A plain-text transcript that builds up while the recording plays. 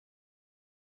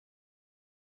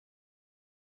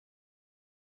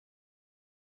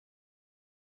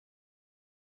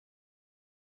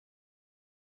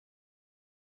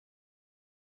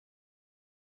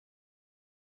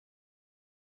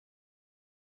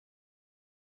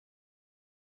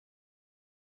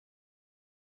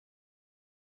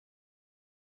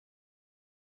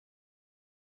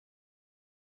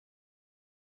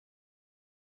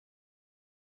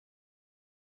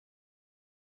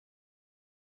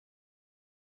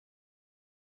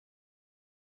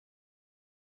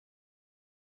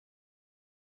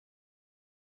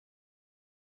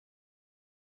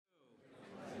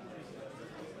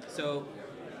So,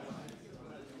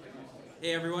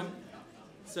 hey everyone.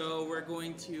 So we're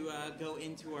going to go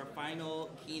into our final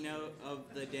keynote of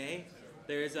the day.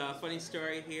 There's a funny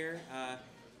story here.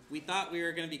 We thought we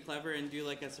were going to be clever and do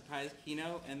like a surprise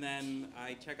keynote, and then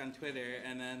I check on Twitter,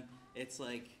 and then it's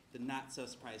like the not so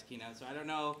surprise keynote. So I don't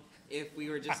know if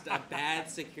we were just a bad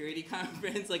security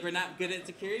conference, like we're not good at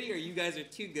security, or you guys are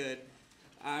too good.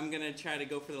 I'm going to try to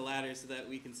go for the latter so that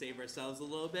we can save ourselves a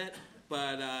little bit.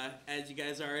 But as you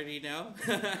guys already know,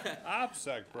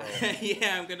 OPSEC, bro.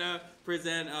 Yeah, I'm going to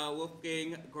present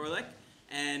Wolfgang Goerlich,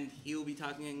 and he will be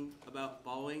talking about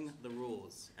following the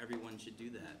rules. Everyone should do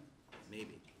that,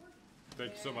 maybe.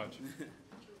 Thank you so much.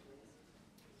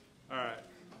 All right.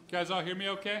 You guys all hear me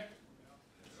okay?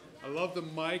 I love the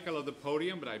mic, I love the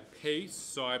podium, but I pace,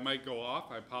 so I might go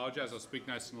off. I apologize, I'll speak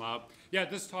nice and loud. Yeah,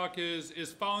 this talk is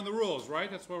following the rules, right?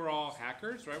 That's why we're all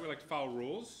hackers, right? We like to follow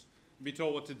rules, be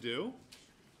told what to do.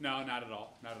 No, not at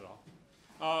all, not at all.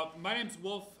 My name's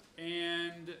Wolf,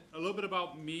 and a little bit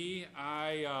about me.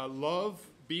 I love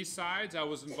BSides. I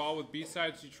was involved with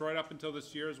BSides Detroit up until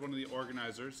this year as one of the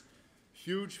organizers.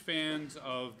 Huge fans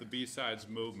of the BSides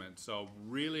movement, so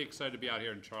really excited to be out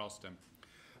here in Charleston.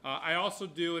 I also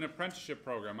do an apprenticeship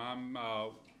program. I'm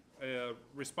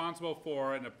responsible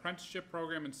for an apprenticeship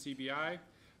program in CBI,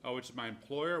 which is my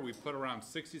employer. We put around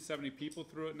 60, 70 people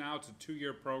through it now. It's a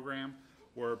 2-year program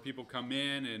where people come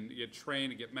in and get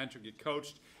trained and get mentored, get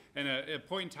coached. And at a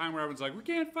point in time where everyone's like, we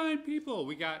can't find people,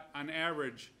 we got on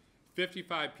average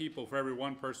 55 people for every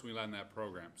one person we let in that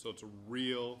program. So it's a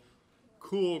real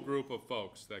cool group of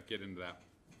folks that get into that.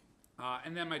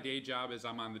 And then my day job is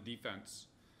I'm on the defense.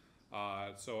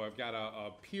 So I've got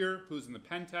a peer who's in the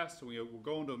pen test, and we'll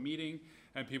go into a meeting,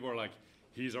 and people are like,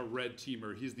 he's a red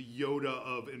teamer. He's the Yoda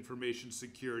of information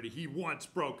security. He once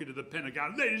broke into the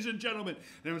Pentagon. Ladies and gentlemen.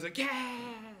 And everyone's like, yeah.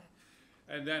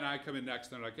 And then I come in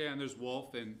next, and they're like, yeah, and there's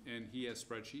Wolf, and he has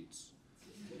spreadsheets.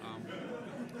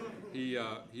 He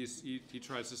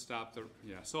tries to stop the,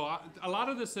 yeah. So a lot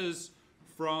of this is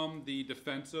from the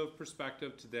defensive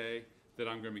perspective today that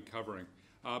I'm going to be covering.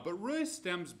 But really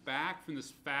stems back from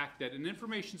this fact that in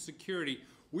information security,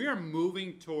 we are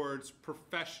moving towards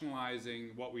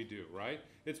professionalizing what we do, right?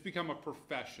 It's become a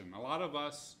profession. A lot of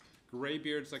us,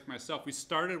 graybeards like myself, we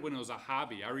started when it was a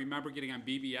hobby. I remember getting on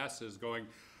BBSs going,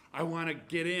 I want to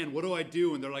get in, what do I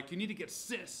do? And they're like, you need to get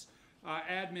sys,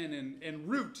 admin, and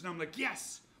root. And I'm like,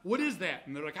 yes, what is that?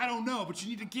 And they're like, I don't know, but you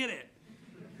need to get it.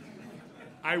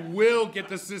 I will get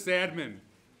the sysadmin.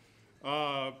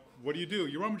 What do?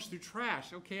 You rummage through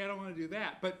trash. Okay, I don't want to do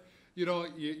that. But, you know,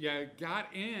 you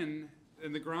got in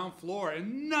the ground floor,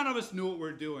 and none of us knew what we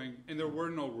were doing, and there were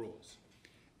no rules.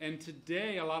 And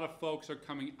today, a lot of folks are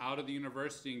coming out of the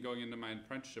university and going into my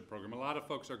apprenticeship program. A lot of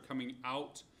folks are coming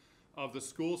out of the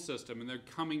school system, and they're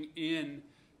coming in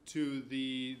to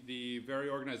the very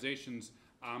organizations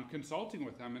I'm consulting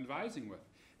with, I'm advising with.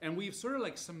 And we've sort of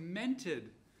like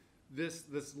cemented this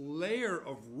layer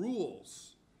of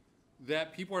rules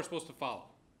that people are supposed to follow.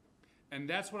 And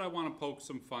that's what I want to poke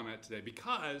some fun at today,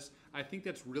 because I think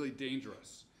that's really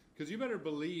dangerous. Because you better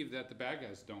believe that the bad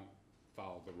guys don't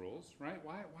follow the rules, right?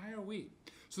 Why are we?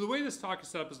 So the way this talk is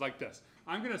set up is like this.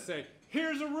 I'm going to say,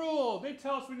 here's a rule. They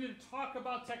tell us we need to talk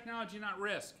about technology, not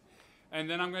risk. And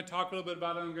then I'm going to talk a little bit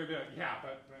about it, and I'm going to be like, yeah,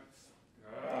 but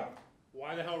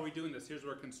why the hell are we doing this? Here's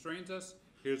where it constrains us.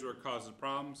 Here's where it causes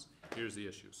problems. Here's the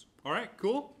issues. All right,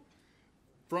 cool?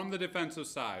 From the defensive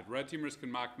side, red teamers can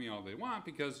mock me all they want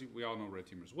because we all know red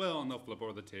teamers will, and they'll flip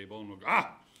over the table and we'll go,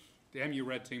 damn you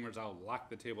red teamers, I'll lock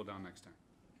the table down next time.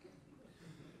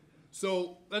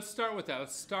 So let's start with that.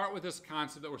 Let's start with this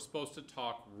concept that we're supposed to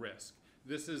talk risk.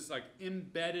 This is like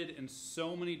embedded in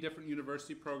so many different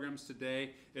university programs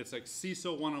today. It's like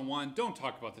CISO 101, don't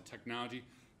talk about the technology,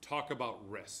 talk about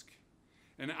risk.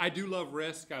 And I do love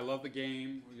risk, I love the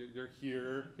game, you're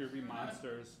here be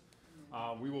monsters.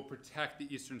 We will protect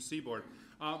the eastern seaboard.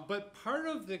 But part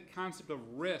of the concept of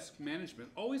risk management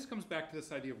always comes back to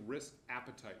this idea of risk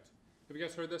appetite. Have you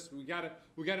guys heard this? We gotta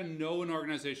know an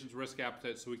organization's risk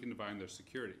appetite so we can define their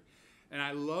security. And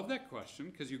I love that question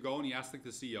because you go and you ask like the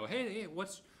CEO, hey,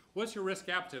 what's your risk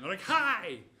appetite? And they're like,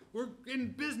 hi, we're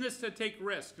in business to take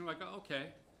risk. And you're like, oh,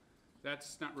 okay,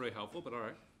 that's not really helpful, but all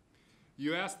right.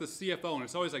 You ask the CFO, and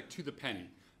it's always like to the penny.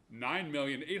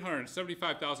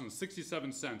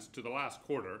 $9,875,067 to the last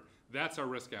quarter. That's our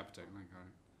risk appetite. I'm like, all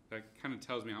right. That kind of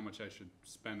tells me how much I should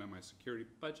spend on my security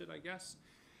budget, I guess.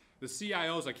 The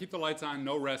CIOs, I keep the lights on,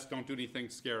 no risk, don't do anything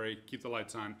scary, keep the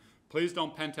lights on. Please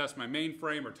don't pen test my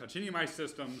mainframe or touch any of my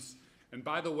systems. And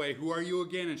by the way, who are you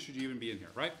again, and should you even be in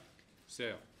here, right?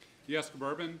 So You ask a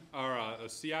bourbon, or a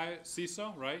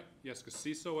CISO, right? You ask a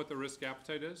CISO what the risk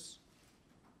appetite is?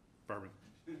 Bourbon.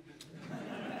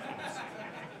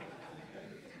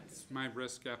 It's my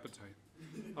risk appetite.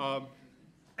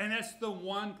 And that's the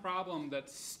one problem that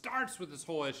starts with this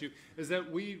whole issue, is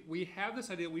that we have this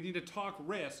idea we need to talk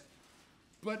risk,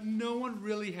 but no one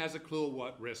really has a clue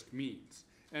what risk means.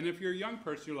 And if you're a young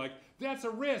person, you're like, that's a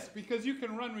risk because you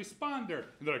can run responder.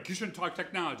 And they're like, you shouldn't talk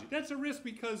technology. That's a risk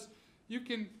because you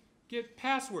can get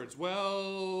passwords.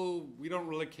 Well, we don't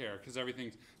really care because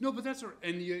everything's, no, but that's,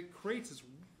 and it creates this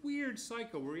weird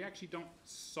cycle where we actually don't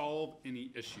solve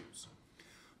any issues.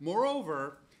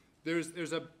 Moreover,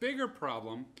 there's a bigger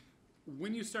problem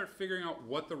when you start figuring out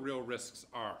what the real risks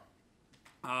are.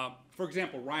 For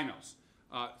example, rhinos.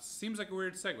 Seems like a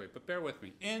weird segue, but bear with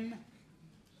me.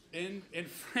 In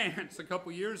France a couple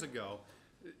years ago,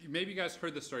 maybe you guys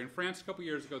heard this story. In France a couple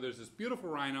years ago, there's this beautiful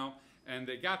rhino, and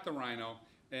they got the rhino,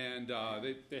 and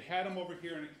they had him over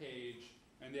here in a cage,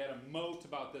 and they had a moat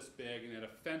about this big, and they had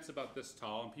a fence about this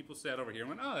tall, and people sat over here and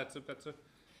went, oh,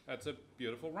 that's a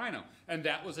beautiful rhino. And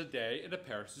that was a day at a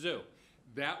Paris zoo.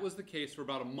 That was the case for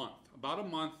about a month. About a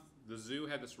month, the zoo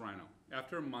had this rhino.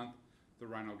 After a month, the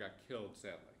rhino got killed,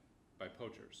 sadly, by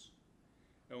poachers.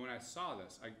 And when I saw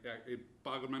this, it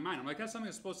boggled my mind. I'm like, that's something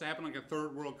that's supposed to happen like a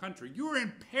third world country. You're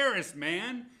in Paris,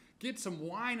 man. Get some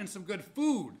wine and some good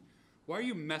food. Why are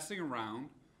you messing around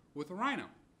with a rhino?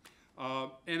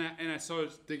 And I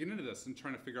started digging into this and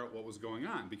trying to figure out what was going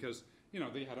on, because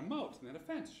they had a moat and they had a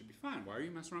fence. It should be fine. Why are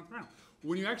you messing around with the rhino?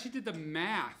 When you actually did the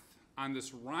math on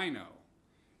this rhino,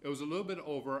 it was a little bit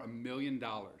over $1 million,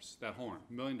 that horn,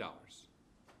 $1 million.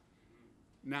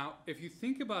 Now, if you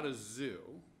think about a zoo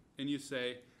and you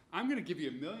say, I'm going to give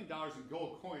you $1 million in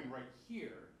gold coin right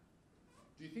here,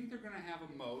 do you think they're going to have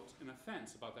a moat and a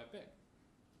fence about that big?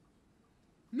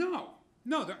 No,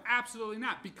 they're absolutely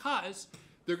not, because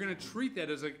they're going to treat that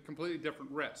as a completely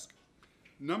different risk.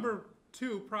 Number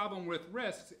two problem with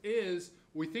risks is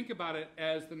we think about it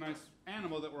as the nice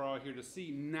animal that we're all here to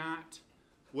see, not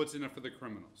what's in it for the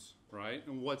criminals, right?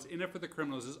 And what's in it for the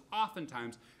criminals is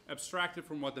oftentimes abstracted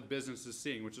from what the business is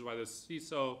seeing, which is why the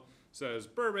CISO says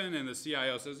bourbon and the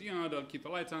CIO says, don't keep the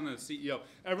lights on, and the CEO.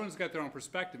 Everyone's got their own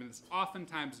perspective, and it's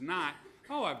oftentimes not,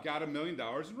 oh, I've got $1 million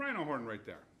in rhino horn right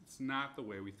there. It's not the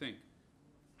way we think.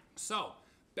 So,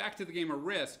 back to the game of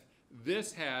risk,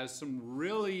 this has some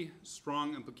really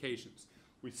strong implications.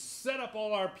 We set up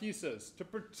all our pieces to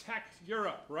protect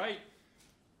Europe, right?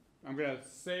 I'm going to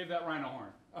save that rhino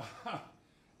horn.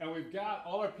 And we've got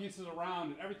all our pieces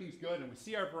around, and everything's good, and we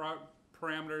see our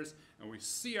parameters, and we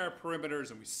see our perimeters,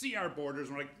 and we see our borders,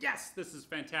 and we're like, yes, this is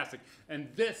fantastic. And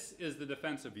this is the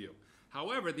defensive view.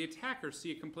 However, the attackers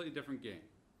see a completely different game.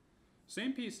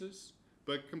 Same pieces,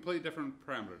 but completely different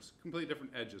parameters, completely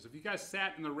different edges. If you guys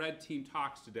sat in the red team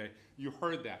talks today, you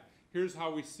heard that. Here's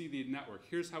how we see the network.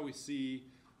 Here's how we see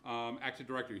Active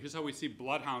Directory. Here's how we see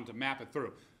Bloodhound to map it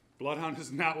through. Bloodhound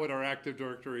is not what our Active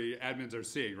Directory admins are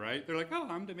seeing, right? They're like, oh,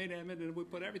 I'm domain admin, and we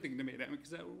put everything in domain admin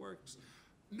because that works.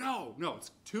 No,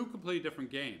 it's two completely different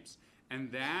games.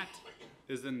 And that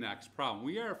is the next problem.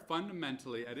 We are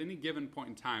fundamentally, at any given point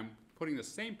in time, putting the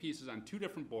same pieces on two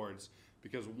different boards,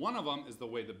 because one of them is the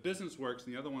way the business works,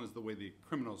 and the other one is the way the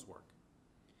criminals work.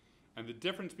 And the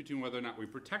difference between whether or not we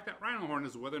protect that rhino horn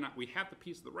is whether or not we have the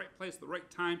piece at the right place at the right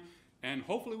time, and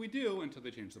hopefully we do until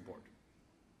they change the board.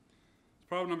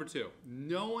 Problem number two,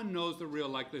 no one knows the real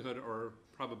likelihood or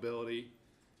probability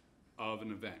of an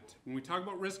event. When we talk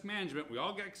about risk management, we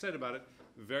all get excited about it.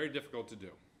 Very difficult to do.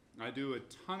 I do a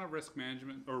ton of risk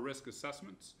management or risk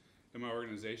assessments in my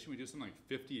organization. We do something like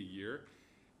 50 a year.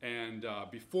 And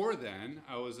before then,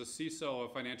 I was a CISO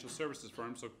of a financial services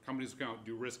firm, so companies would come out and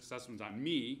do risk assessments on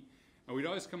me. And we'd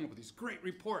always come up with these great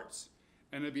reports.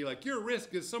 And it'd be like, your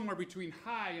risk is somewhere between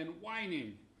high and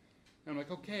whining. And I'm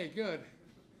like, okay, good.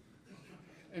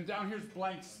 And down here's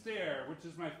blank stare, which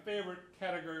is my favorite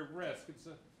category of risk.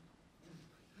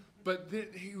 But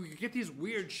you get these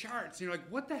weird charts, and you're like,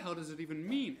 what the hell does it even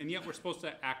mean? And yet we're supposed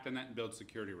to act on that and build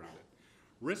security around it.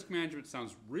 Risk management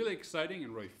sounds really exciting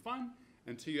and really fun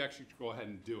until you actually go ahead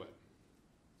and do it.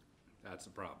 That's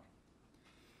the problem.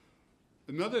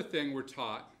 Another thing we're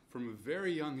taught from a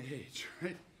very young age,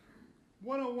 right?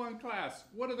 101 class,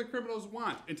 what do the criminals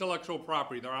want? Intellectual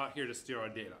property, they're out here to steal our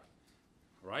data.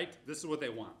 Right? This is what they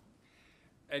want.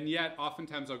 And yet,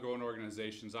 oftentimes I'll go in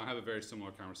organizations, I'll have a very similar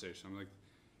conversation. I'm like,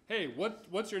 hey,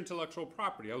 what's your intellectual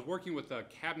property? I was working with a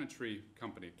cabinetry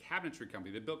company.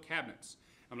 They built cabinets.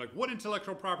 I'm like, what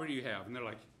intellectual property do you have? And they're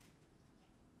like,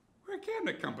 we're a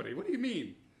cabinet company. What do you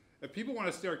mean? If people want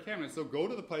to steal our cabinets, they'll go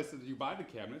to the place that you buy the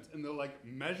cabinets, and they'll like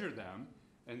measure them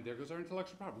And there goes our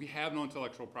intellectual property. We have no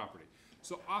intellectual property.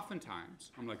 So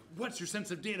oftentimes, I'm like, what's your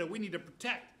sensitive data we need to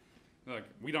protect? They're like,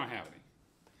 we don't have any.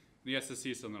 And he has to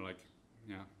see something, they're like,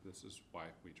 yeah, this is why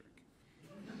we drink.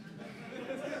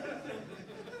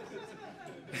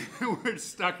 We're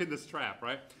stuck in this trap,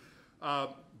 right?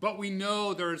 But we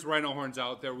know there's rhino horns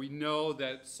out there. We know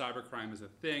that cybercrime is a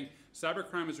thing.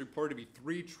 Cybercrime is reported to be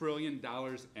 $3 trillion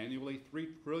annually, $3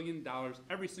 trillion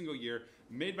every single year,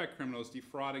 made by criminals,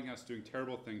 defrauding us, doing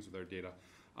terrible things with our data.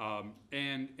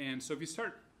 And so if you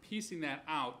start piecing that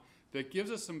out, that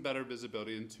gives us some better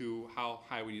visibility into how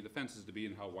high we need the fences to be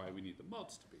and how wide we need the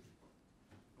moats to be.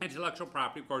 Intellectual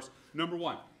property, of course, number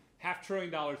one,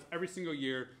 $500 billion every single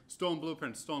year, stolen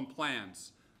blueprints, stolen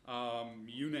plans,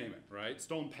 you name it, right?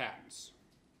 Stolen patents.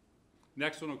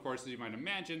 Next one, of course, as you might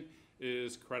imagine,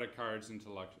 is credit cards,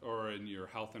 or in your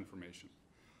health information.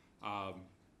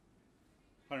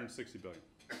 160 billion.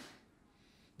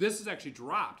 This has actually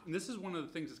dropped, and this is one of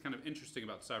the things that's kind of interesting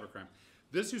about cybercrime.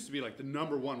 This used to be like the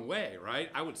 #1 way, right?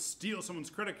 I would steal someone's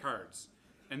credit cards,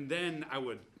 and then I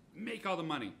would make all the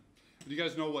money. Do you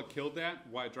guys know what killed that?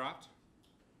 Why it dropped?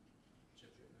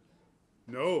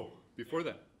 No, before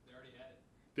that. They already had it.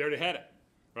 They already had it,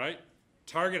 right?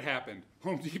 Target happened.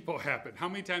 Home Depot happened. How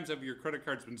many times have your credit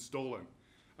cards been stolen?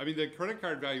 I mean, the credit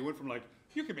card value went from like,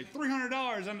 you can make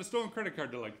 $300 on a stolen credit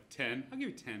card to like 10. I'll give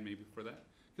you 10 maybe for that.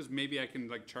 Because maybe I can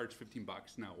like charge 15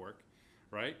 bucks and that'll work,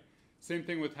 right? Same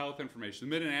thing with health information.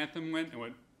 The minute Anthem went, it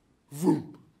went,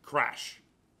 vroom, crash.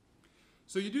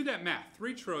 So you do that math,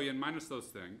 3 trillion minus those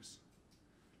things,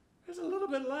 there's a little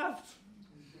bit left.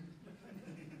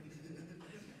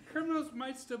 Criminals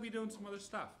might still be doing some other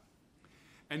stuff.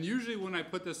 And usually when I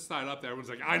put this slide up there, everyone's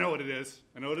like, I know what it is.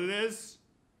 I know what it is.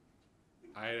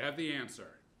 I have the answer.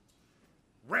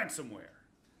 Ransomware.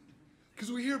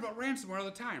 Because we hear about ransomware all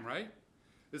the time, right?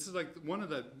 This is like one of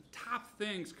the top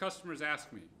things customers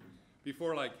ask me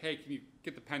before, like, hey, can you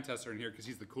get the pen tester in here because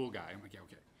he's the cool guy? I'm like, yeah,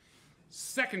 okay.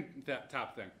 Second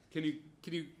top thing, can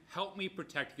you help me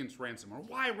protect against ransomware?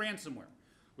 Why ransomware?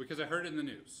 Because I heard it in the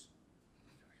news.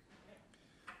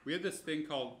 We have this thing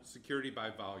called security by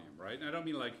volume, right? And I don't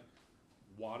mean like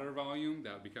water volume.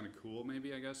 That would be kind of cool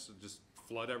maybe, I guess. So just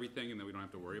flood everything and then we don't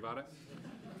have to worry about it.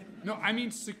 No, I mean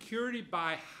security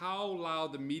by how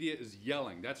loud the media is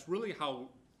yelling. That's really how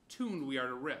tuned we are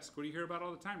to risk. What do you hear about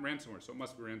all the time? Ransomware, so it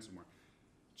must be ransomware.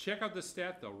 Check out the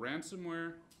stat though.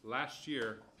 Ransomware last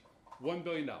year, $1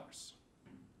 billion.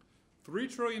 3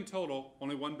 trillion total,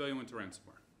 only 1 billion went to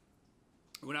ransomware.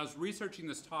 When I was researching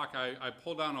this talk, I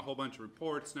pulled down a whole bunch of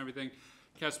reports and everything.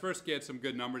 Kaspersky had some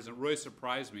good numbers and it really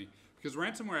surprised me because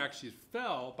ransomware actually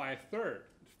fell by a third.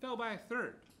 It fell by a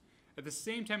third. At the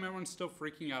same time, everyone's still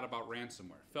freaking out about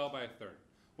ransomware. It fell by a third.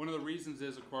 One of the reasons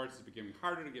is, of course, it's becoming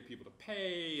harder to get people to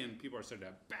pay and people are starting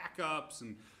to have backups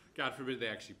and God forbid they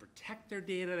actually protect their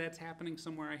data. That's happening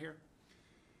somewhere, I hear.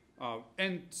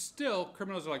 And still,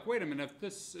 criminals are like, wait a minute, if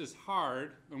this is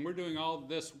hard and we're doing all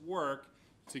this work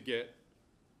to get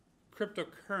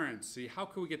cryptocurrency, how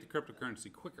can we get the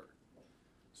cryptocurrency quicker?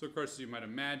 So of course, as you might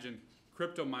imagine,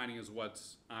 crypto mining is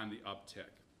what's on the uptick.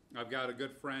 I've got a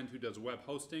good friend who does web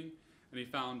hosting, and he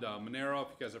found Monero. If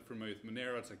you guys are familiar with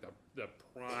Monero, it's like the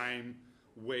prime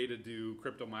way to do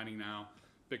crypto mining now.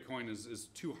 Bitcoin is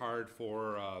too hard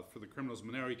for the criminals.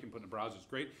 Monero you can put in the browser, it's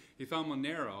great. He found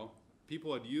Monero.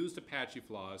 People had used Apache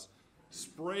flaws,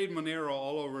 sprayed Monero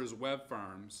all over his web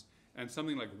farms, and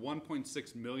something like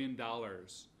 $1.6 million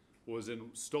was in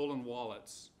stolen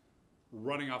wallets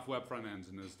running off web front ends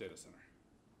in his data center.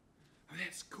 Oh,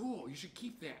 that's cool. You should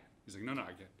keep that. He's like, no,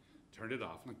 I turned it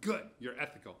off. I'm like, good. You're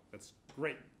ethical. That's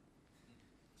great.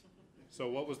 So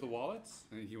what was the wallets?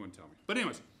 He wouldn't tell me. But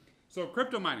anyways, so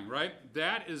crypto mining, right?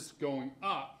 That is going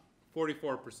up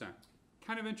 44%.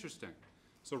 Kind of interesting.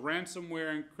 So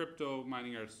ransomware and crypto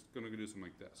mining are going to do something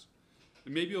like this.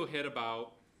 And maybe you'll hit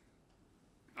about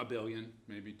 $1 billion,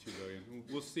 maybe $2 billion.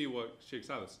 We'll see what shakes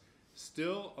out of this.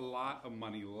 Still a lot of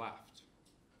money left.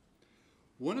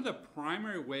 One of the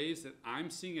primary ways that I'm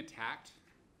seeing attacked,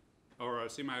 or I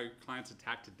see my clients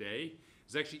attacked today,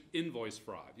 is actually invoice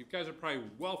fraud. You guys are probably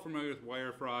well familiar with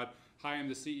wire fraud. Hi, I'm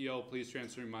the CEO, please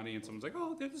transfer me money. And someone's like,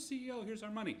 oh, they're the CEO, here's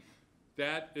our money.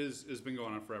 That has been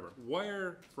going on forever.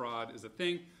 Wire fraud is a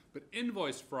thing, but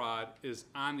invoice fraud is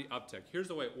on the uptick. Here's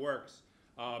the way it works.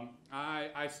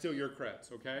 I steal your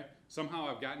creds, okay? Somehow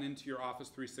I've gotten into your Office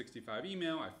 365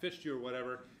 email, I phished you or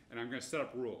whatever, and I'm gonna set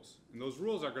up rules. And those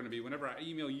rules are gonna be whenever I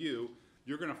email you,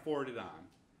 you're gonna forward it on.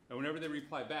 And whenever they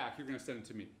reply back, you're gonna send it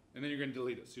to me. And then you're gonna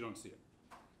delete it so you don't see it,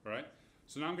 all right?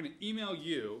 So now I'm gonna email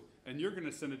you, and you're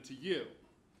gonna send it to you.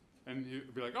 And you'll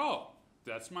be like, oh,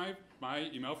 that's my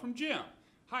email from Jim.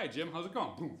 Hi, Jim, how's it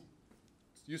going? Boom.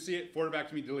 You see it, forward it back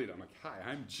to me, delete it. I'm like, hi,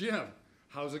 I'm Jim.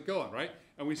 How's it going, right?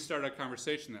 And we start a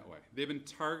conversation that way. They've been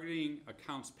targeting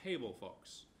accounts payable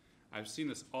folks. I've seen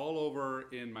this all over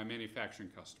in my manufacturing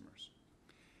customers.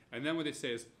 And then what they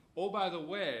say is, oh, by the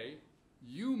way,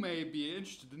 you may be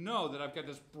interested to know that I've got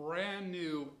this brand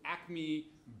new Acme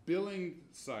billing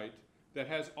site that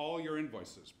has all your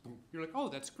invoices. Boom. You're like, oh,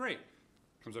 that's great.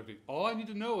 Comes up to you, all I need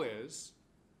to know is,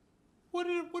 what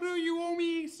do you owe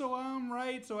me so I'm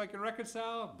right, so I can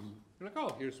reconcile? Boom. You're like,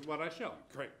 oh, here's what I show.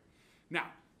 Great. Now,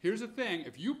 here's the thing.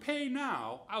 If you pay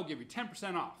now, I'll give you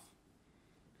 10% off.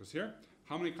 Because here,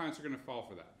 how many clients are going to fall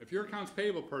for that? If you're an accounts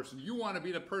payable person, you want to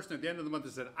be the person at the end of the month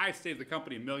that said, I saved the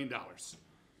company $1 million.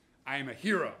 I am a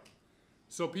hero.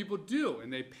 So people do,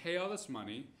 and they pay all this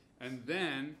money, and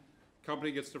then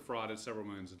company gets defrauded several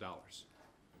millions of dollars.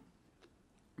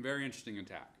 Very interesting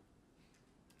attack.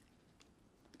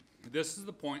 This is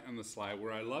the point on the slide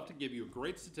where I love to give you a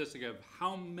great statistic of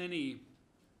how many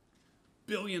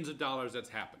billions of dollars that's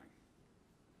happening.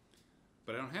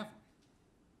 But I don't have one.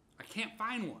 I can't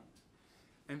find one.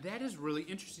 And that is really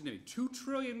interesting to me. $2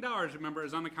 trillion, remember,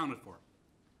 is unaccounted for.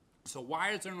 So why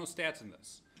is there no stats in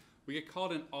this? We get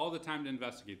called in all the time to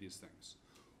investigate these things.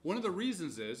 One of the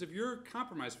reasons is, if you're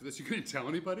compromised for this, you're going to tell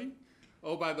anybody?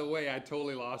 Oh, by the way, I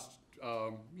totally lost,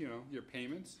 your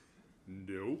payments.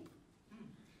 Nope.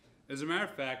 As a matter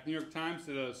of fact, New York Times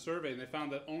did a survey, and they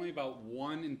found that only about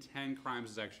 1 in 10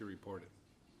 crimes is actually reported.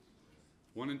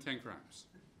 1 in 10 crimes.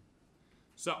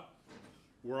 So,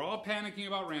 we're all panicking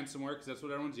about ransomware, because that's what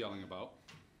everyone's yelling about.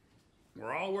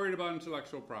 We're all worried about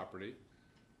intellectual property,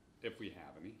 if we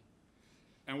have any.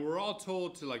 And we're all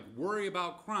told to worry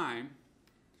about crime,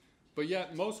 but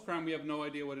yet most crime we have no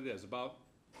idea what it is. About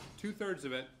 2/3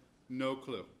 of it, no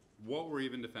clue what we're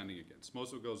even defending against.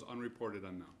 Most of it goes unreported,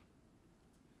 unknown.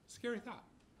 Scary thought,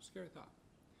 scary thought.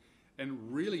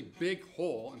 And really big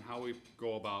hole in how we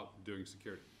go about doing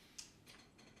security.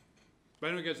 But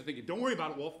I know you guys are thinking, don't worry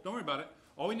about it, Wolf, don't worry about it.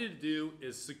 All we need to do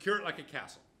is secure it like a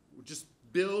castle. Just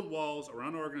build walls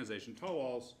around our organization, tall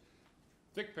walls,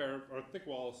 thick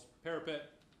walls,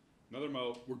 parapet, another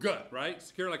moat. We're good, right?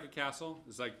 Secure like a castle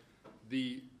is like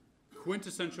the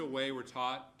quintessential way we're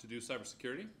taught to do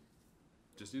cybersecurity.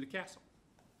 Just need a castle.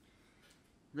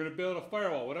 I'm going to build a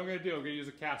firewall. What am I going to do? I'm going to use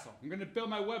a castle. I'm going to build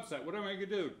my website. What am I going to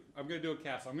do? I'm going to do a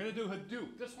castle. I'm going to do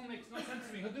Hadoop. This one makes no sense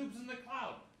to me. Hadoop's in the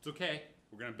cloud. It's okay.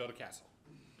 We're going to build a castle.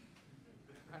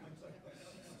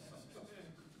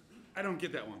 I don't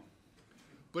get that one.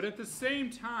 But at the same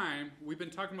time, we've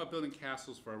been talking about building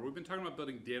castles forever. We've been talking about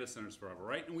building data centers forever,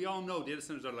 right? And we all know data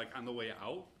centers are on the way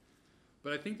out.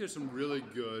 But I think there's some really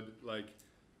good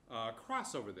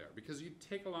crossover there, because you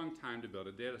take a long time to build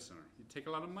a data center. You take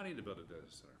a lot of money to build a data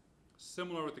center.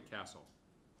 Similar with the castle.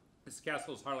 This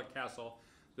castle is Harlech Castle.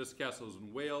 This castle is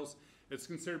in Wales. It's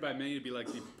considered by many to be like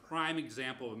the prime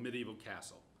example of a medieval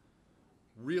castle.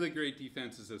 Really great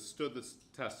defenses that stood the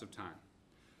test of time.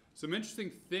 Some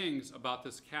interesting things about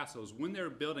this castle is when they were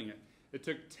building it, it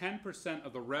took 10%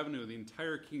 of the revenue of the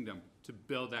entire kingdom to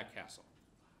build that castle.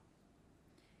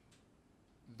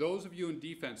 Those of you in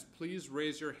defense, please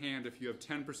raise your hand if you have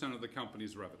 10% of the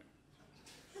company's revenue.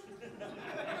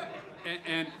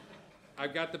 and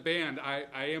I've got the band. I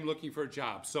am looking for a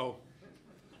job. So,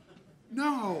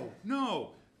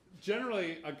 no.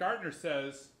 Generally, a Gartner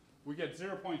says we get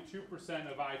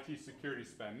 0.2% of IT security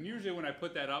spend. And usually when I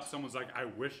put that up, someone's like, I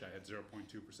wish I had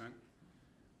 0.2%.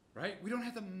 Right? We don't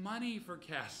have the money for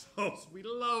castles. We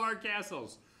love our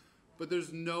castles. But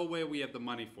there's no way we have the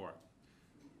money for it.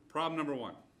 Problem number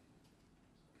one.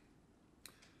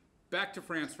 Back to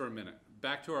France for a minute.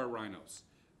 Back to our rhinos.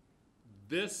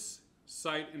 This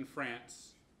site in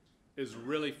France is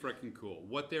really freaking cool.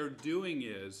 What they're doing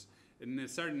is, and it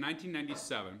started in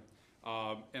 1997,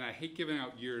 and I hate giving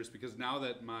out years because now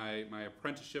that my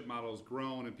apprenticeship model has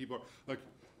grown and people are like,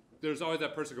 there's always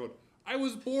that person going, I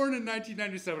was born in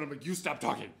 1997. I'm like, you stop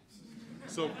talking.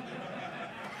 So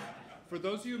for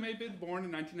those of you who may have been born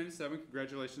in 1997,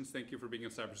 congratulations. Thank you for being in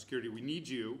cybersecurity. We need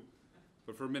you.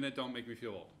 But for a minute, don't make me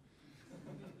feel old.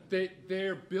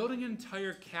 They're building an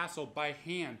entire castle by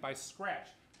hand, by scratch.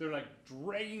 They're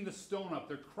dragging the stone up.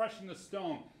 They're crushing the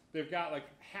stone. They've got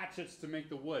hatchets to make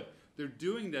the wood. They're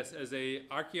doing this as an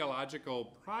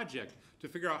archaeological project to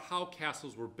figure out how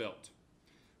castles were built.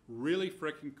 Really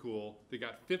freaking cool. They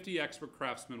got 50 expert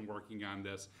craftsmen working on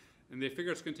this, and they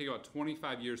figure it's going to take about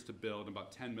 25 years to build and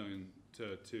about 10 million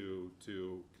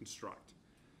to construct.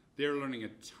 They're learning a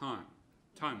ton.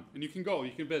 And you can go,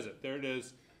 you can visit. There it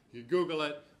is. You Google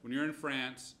it. When you're in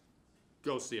France,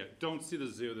 go see it. Don't see the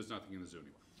zoo. There's nothing in the zoo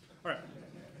anymore. All right.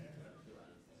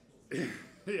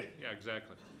 Yeah,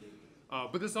 exactly.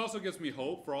 But this also gives me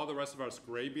hope for all the rest of us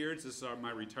graybeards. This is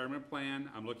my retirement plan.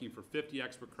 I'm looking for 50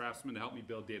 expert craftsmen to help me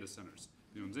build data centers.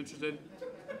 If anyone's interested,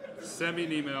 send me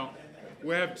an email.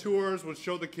 We'll have tours. We'll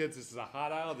show the kids this is a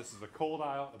hot aisle, this is a cold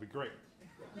aisle. It'll be great.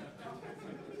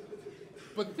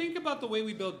 But think about the way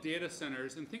we build data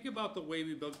centers, and think about the way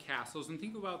we build castles, and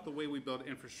think about the way we build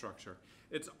infrastructure.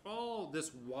 It's all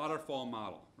this waterfall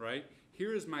model, right?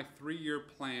 Here is my 3-year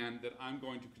plan that I'm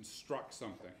going to construct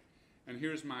something. And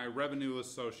here's my revenue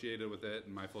associated with it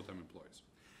and my full-time employees.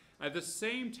 At the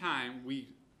same time, we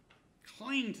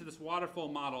cling to this waterfall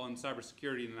model in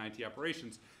cybersecurity and in IT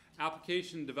operations.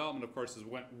 Application development, of course, has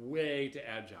went way to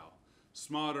agile.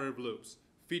 Small iterative loops,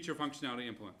 feature functionality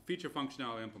implement, feature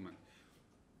functionality implement.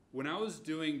 When I was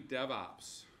doing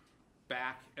DevOps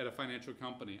back at a financial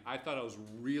company, I thought it was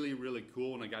really, really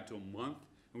cool when I got to a month,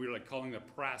 and we were like calling the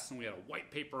press, and we had a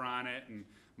white paper on it, and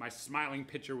my smiling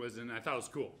picture was in it. I thought it was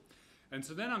cool. And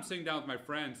so then I'm sitting down with my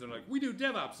friends, they're like, we do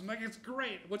DevOps. I'm like, it's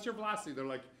great. What's your velocity? They're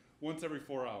like, once every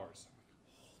 4 hours.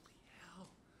 I'm like, holy hell,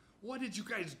 what did you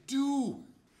guys do?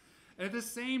 And at the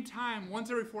same time,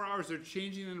 once every 4 hours, they're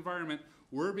changing the environment.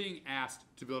 We're being asked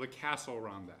to build a castle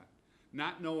around that,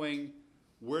 not knowing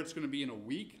where it's going to be in a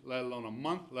week, let alone a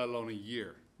month, let alone a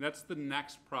year. That's the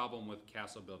next problem with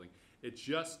castle building. It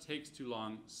just takes too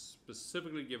long,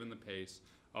 specifically given the pace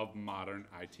of modern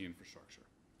IT infrastructure.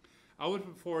 I would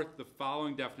put forth the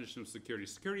following definition of security.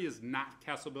 Security is not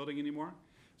castle building anymore.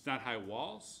 It's not high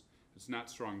walls. It's not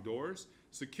strong doors.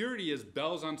 Security is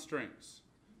bells on strings.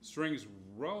 Strings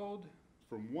rolled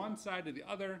from one side to the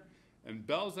other, and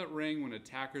bells that ring when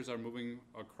attackers are moving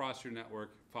across your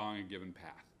network following a given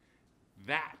path.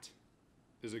 That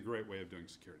is a great way of doing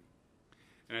security.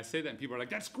 And I say that and people are like,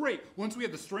 that's great. Once we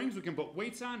have the strings, we can put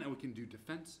weights on and we can do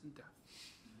defense and depth.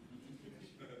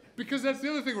 Because that's the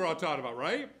other thing we're all taught about,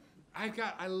 right?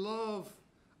 I love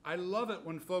it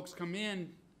when folks come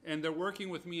in and they're working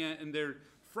with me and they're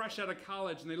fresh out of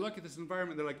college and they look at this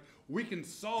environment, they're like, we can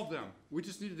solve them. We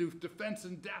just need to do defense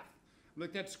and depth. I'm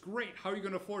like, that's great. How are you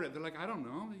going to afford it? They're like, I don't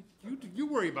know. You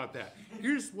worry about that.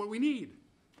 Here's what we need.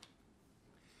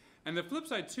 And the flip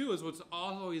side, too, is what's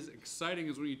always exciting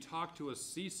is when you talk to a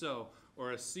CISO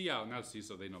or a CIO, not a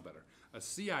CISO, they know better, a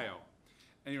CIO,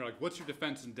 and you're like, what's your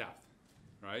defense in depth,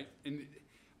 right? And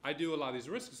I do a lot of these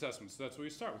risk assessments, so that's where you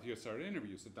start with. You start an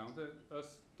interview, sit down with a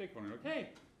stakeholder, and you're like, hey,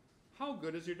 how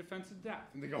good is your defense in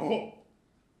depth? And they go, oh,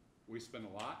 we spend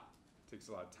a lot, it takes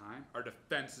a lot of time. Our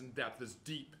defense in depth is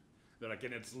deep. They're like,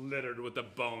 and it's littered with the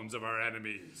bones of our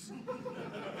enemies.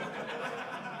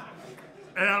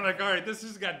 And I'm like, all right, this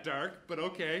just got dark, but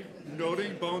okay,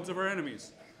 noting bones of our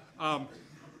enemies. But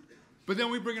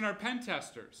then we bring in our pen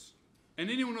testers, and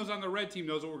anyone who's on the red team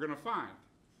knows what we're going to find.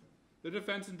 The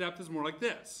defense in depth is more like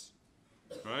this,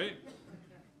 right?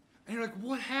 And you're like,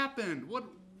 what happened?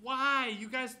 Why? You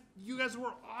guys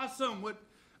were awesome.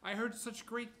 I heard such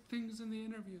great things in the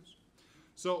interviews.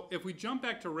 So if we jump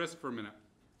back to Risk for a minute,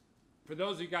 for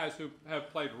those of you guys who have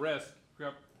played Risk, you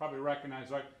probably recognize,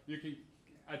 right? You can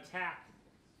attack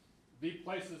the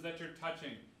places that you're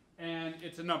touching, and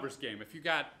it's a numbers game. If you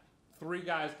got 3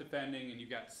 guys defending and you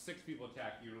got 6 people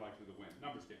attacking, you're likely to win.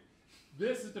 Numbers game.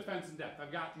 This is defense in depth.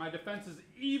 I've got my defenses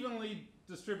evenly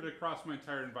distributed across my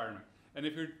entire environment. And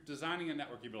if you're designing a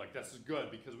network, you'd be like, this is good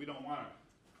because we don't want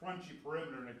a crunchy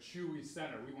perimeter and a chewy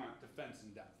center. We want defense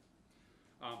in depth.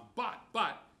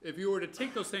 But if you were to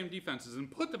take those same defenses and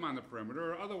put them on the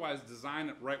perimeter or otherwise design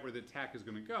it right where the attack is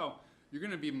going to go, you're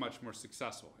going to be much more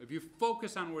successful. If you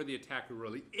focus on where the attacker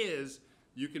really is,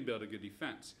 you can build a good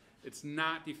defense. It's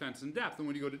not defense in depth. And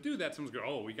when you go to do that, someone's going,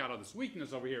 oh, we got all this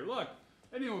weakness over here. Look,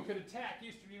 anyone could attack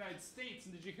eastern United States.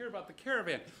 And did you hear about the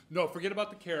caravan? No, forget about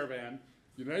the caravan.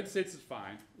 The United States is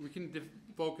fine. We can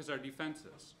focus our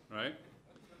defenses, right?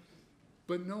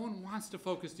 But no one wants to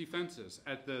focus defenses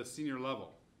at the senior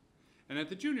level. And at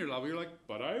the junior level, you're like,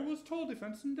 but I was told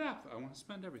defense in depth. I want to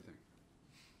spend everything.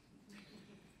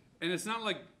 And it's not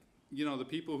like, the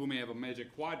people who may have a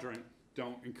magic quadrant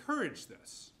don't encourage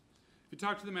this. If you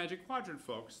talk to the magic quadrant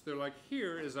folks, they're like,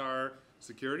 here is our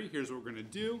security. Here's what we're going to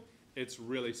do. It's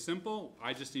really simple.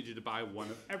 I just need you to buy one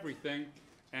of everything.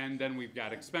 And then we've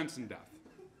got expense in depth,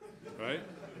 right?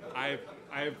 I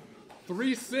have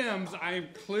 3 SIMs. I am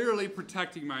clearly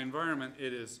protecting my environment.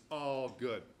 It is all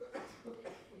good.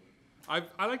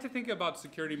 I like to think about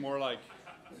security more like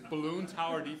balloon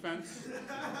tower defense.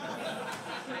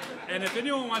 And if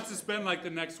anyone wants to spend like the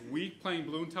next week playing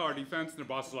balloon tower defense and their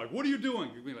boss is like, what are you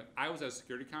doing? You'd be like, I was at a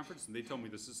security conference and they told me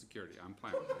this is security. I'm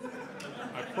playing.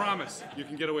 I promise you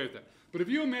can get away with it. But if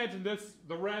you imagine this,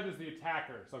 the red is the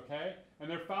attackers, okay? And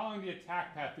they're following the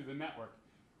attack path through the network.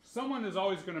 someone is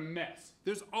always going to miss.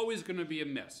 There's always going to be a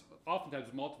miss,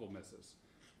 oftentimes multiple misses.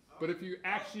 But if you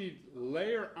actually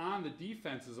layer on the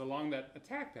defenses along that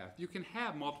attack path, you can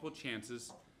have multiple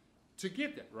chances to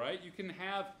get it, right? You can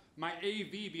have my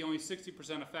AV be only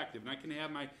 60% effective, and I can have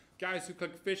my guys who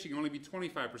click phishing only be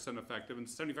 25% effective, and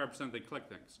 75% they click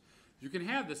things. You can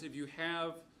have this if you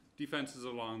have defenses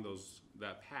along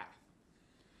that path.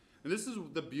 And this is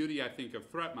the beauty, I think, of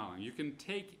threat modeling. You can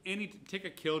take a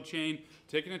kill chain,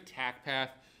 take an attack path,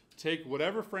 take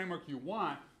whatever framework you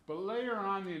want, but layer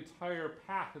on the entire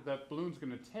path that balloon's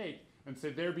going to take and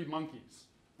say, there be monkeys.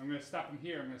 I'm going to stop them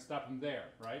here, I'm going to stop them there,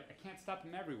 right? I can't stop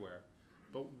them everywhere.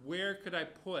 But where could I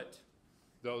put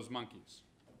those monkeys?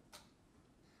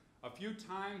 A few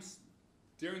times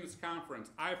during this conference,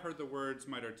 I've heard the words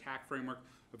MITRE ATT&CK framework.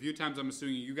 A few times I'm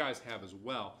assuming you guys have as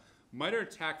well. MITRE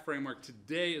ATT&CK framework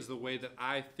today is the way that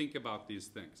I think about these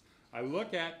things. I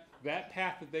look at that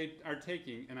path that they are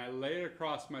taking and I lay it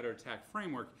across MITRE ATT&CK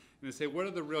framework and I say, what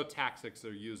are the real tactics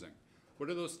they're using? What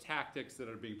are those tactics that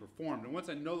are being performed? And once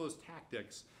I know those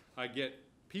tactics, I get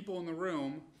people in the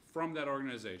room from that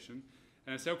organization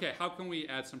and I say, okay, how can we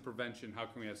add some prevention? How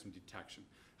can we add some detection?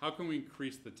 How can we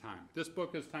increase the time? This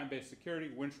book is Time-Based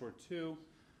Security, Winshore 2.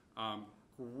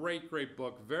 Great, great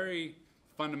book. Very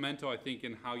fundamental, I think,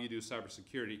 in how you do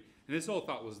cybersecurity. And his whole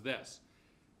thought was this.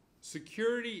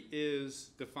 Security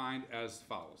is defined as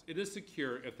follows. It is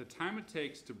secure if the time it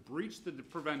takes to breach the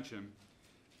prevention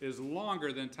is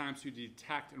longer than time to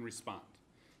detect and respond.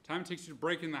 Time it takes you to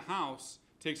break in the house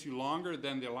takes you longer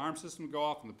than the alarm system to go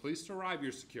off and the police to arrive,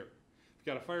 you're secure. If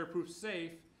you've got a fireproof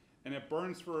safe and it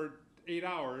burns for 8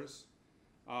 hours,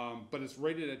 but it's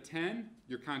rated at 10,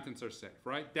 your contents are safe,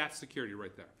 right? That's security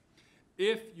right there.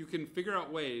 If you can figure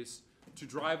out ways to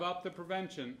drive up the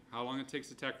prevention, how long it takes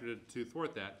the attacker to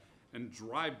thwart that, and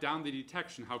drive down the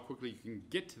detection, how quickly you can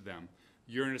get to them,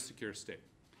 you're in a secure state.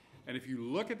 And if you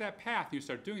look at that path and you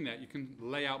start doing that, you can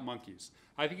lay out monkeys.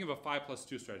 I think of a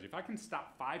 5+2 strategy. If I can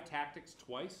stop 5 tactics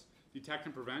twice, detect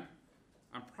and prevent,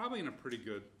 I'm probably in a pretty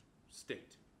good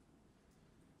state.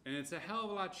 And it's a hell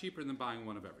of a lot cheaper than buying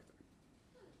one of everything.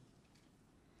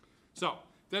 So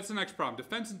that's the next problem.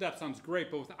 Defense in depth sounds great,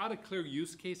 but without a clear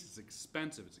use case, it's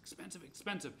expensive. It's expensive,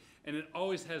 expensive, and it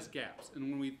always has gaps.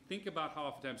 And when we think about how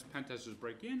oftentimes pen testers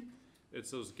break in,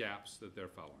 it's those gaps that they're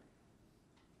following.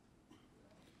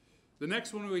 The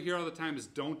next one we hear all the time is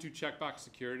don't do checkbox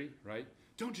security, right?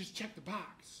 Don't just check the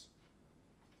box.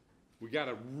 We got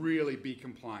to really be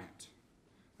compliant.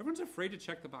 Everyone's afraid to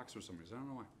check the box for some reason. I don't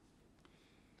know why.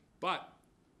 But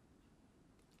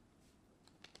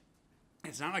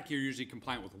it's not like you're usually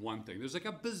compliant with one thing. There's like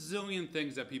a bazillion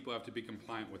things that people have to be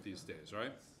compliant with these days,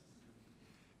 right?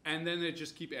 And then they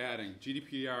just keep adding.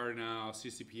 GDPR now,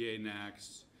 CCPA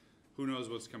next. Who knows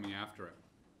what's coming after it?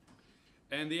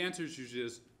 And the answer usually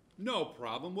is, no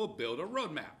problem, we'll build a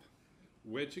roadmap.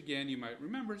 Which, again, you might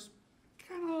remember is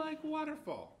kind of like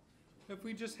waterfall. If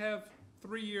we just have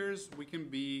 3 years, we can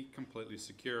be completely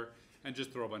secure and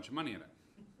just throw a bunch of money in it.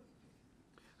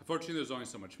 Unfortunately, there's only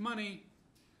so much money.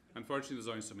 Unfortunately, there's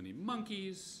only so many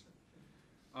monkeys.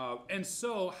 And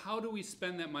so how do we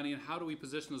spend that money and how do we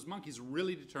position those monkeys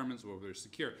really determines whether they're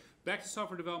secure. Back to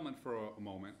software development for a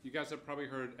moment. You guys have probably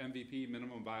heard MVP,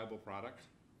 minimum viable product.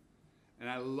 And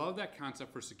I love that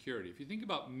concept for security. If you think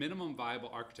about minimum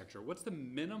viable architecture, what's the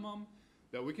minimum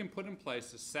that we can put in place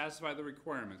to satisfy the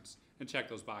requirements and check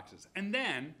those boxes? And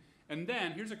then,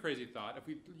 here's a crazy thought. If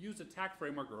we use attack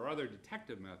framework or other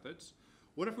detective methods,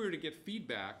 what if we were to get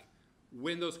feedback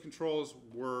when those controls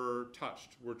were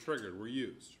touched, were triggered, were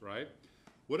used, right?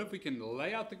 What if we can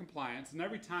lay out the compliance and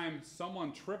every time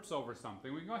someone trips over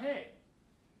something, we can go, hey,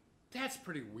 that's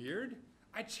pretty weird.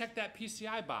 I checked that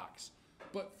PCI box,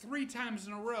 but 3 times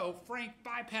in a row, Frank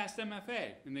bypassed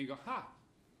MFA. And they go, ha,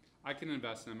 I can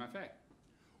invest in MFA.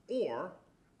 Or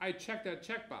I checked that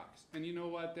checkbox, and you know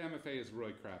what? The MFA is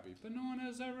really crappy, but no one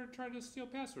has ever tried to steal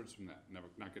passwords from that. Never,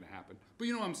 not gonna happen. But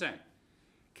you know what I'm saying.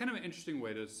 Kind of an interesting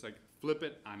way to like flip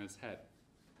it on its head.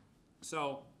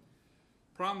 So,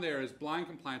 problem there is blind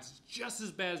compliance is just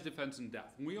as bad as defense in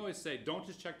depth. And we always say, don't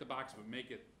just check the box, but make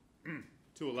it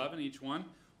to 11 each one.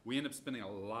 We end up spending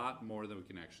a lot more than we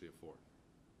can actually afford.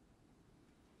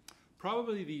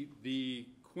 Probably the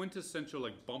quintessential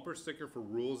like bumper sticker for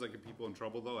rules that get people in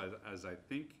trouble though, as I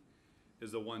think,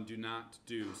 is the one, do not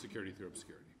do security through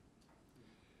obscurity.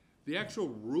 The actual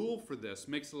rule for this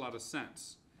makes a lot of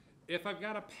sense. If I've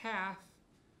got a path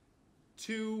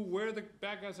to where the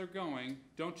bad guys are going,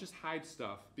 don't just hide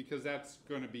stuff because that's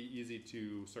going to be easy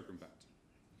to circumvent.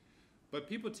 But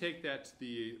people take that to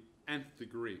the nth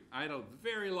degree. I had a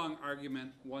very long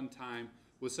argument one time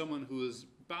with someone who is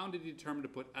bound and determined to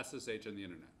put SSH on the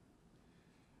internet.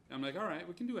 And I'm like, all right,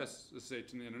 we can do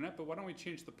SSH on the internet, but why don't we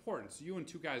change the port? It's you and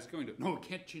two guys going to, no, we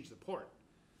can't change the port.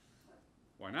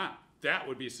 Why not? That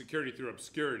would be security through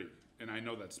obscurity, and I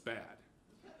know that's bad.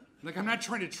 Like, I'm not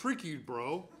trying to trick you,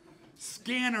 bro.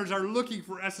 Scanners are looking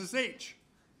for SSH.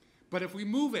 But if we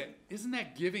move it, isn't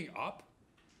that giving up?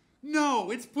 No,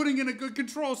 it's putting in a good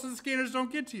control so the scanners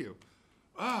don't get to you.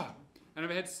 And I've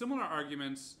had similar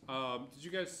arguments. Did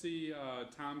you guys see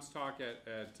Tom's talk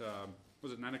at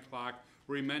was it 9 o'clock,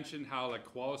 where he mentioned how like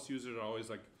Qualys users are always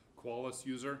like Qualys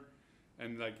user,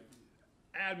 and like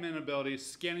admin abilities,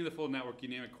 scanning the full network, you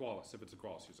name it Qualys if it's a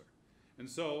Qualys user. And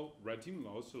so red team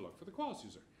knows to look for the Qualys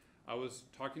user. I was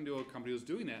talking to a company who was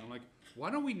doing that, and I'm like, why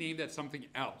don't we name that something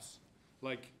else?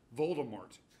 Like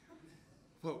Voldemort.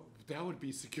 Well, that would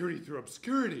be security through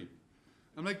obscurity.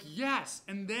 I'm like, yes.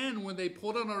 And then when they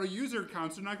pull down our user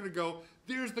accounts, they're not going to go,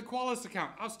 there's the Qualys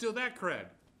account. I'll steal that cred.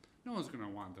 No one's going to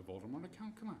want the Voldemort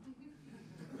account. Come on.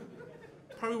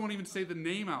 Probably won't even say the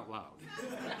name out loud.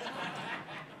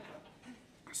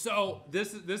 So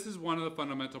this is one of the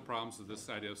fundamental problems of this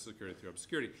idea of security through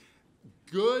obscurity.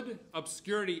 Good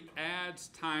obscurity adds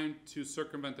time to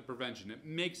circumvent the prevention. It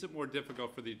makes it more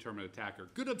difficult for the determined attacker.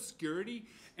 Good obscurity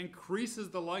increases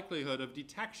the likelihood of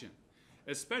detection,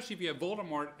 especially if you have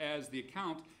Voldemort as the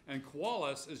account and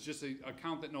Qualys is just an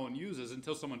account that no one uses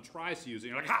until someone tries to use it.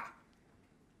 You're like, ha!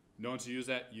 No one's to use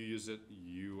that, you use it,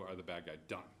 you are the bad guy.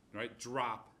 Done, right?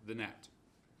 Drop the net.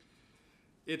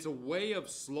 It's a way of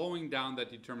slowing down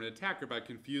that determined attacker by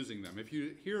confusing them. If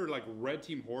you hear like red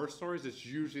team horror stories, it's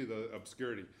usually the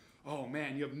obscurity. Oh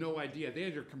man, you have no idea. They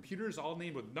had your computers all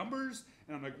named with numbers,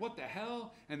 and I'm like, what the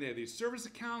hell? And they had these service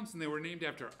accounts, and they were named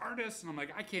after artists, and I'm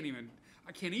like, I can't even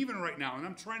right now, and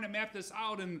I'm trying to map this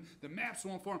out, and the maps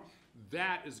won't form.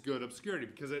 That is good obscurity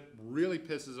because it really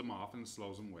pisses them off and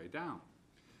slows them way down.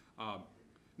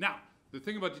 Now, the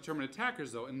thing about determined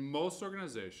attackers, though, in most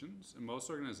organizations,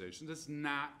 it's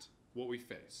not what we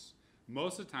face.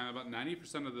 Most of the time, about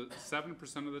 7%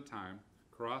 of the time,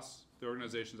 across the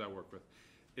organizations I work with,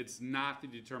 it's not the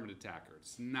determined attacker.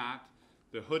 It's not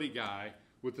the hoodie guy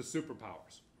with the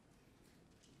superpowers.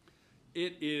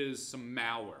 It is some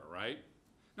malware, right?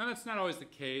 Now, that's not always the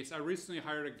case. I recently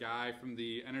hired a guy from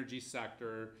the energy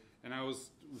sector, and I was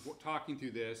talking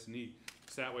through this, and he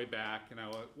sat way back, and I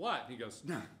went, what? And he goes,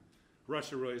 nah.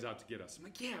 Russia really is out to get us. I'm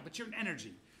like, yeah, but you're in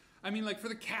energy. I mean, like for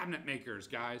the cabinet makers,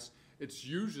 guys, it's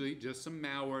usually just some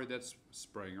malware that's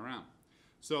spraying around.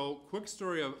 So, quick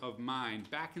story of mine.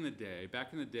 Back in the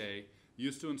day,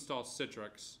 used to install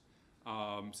Citrix,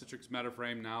 Citrix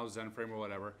Metaframe, now ZenFrame or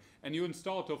whatever, and you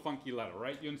install it to a funky letter,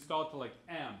 right? You install it to like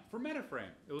M for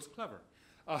Metaframe. It was clever.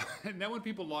 And then when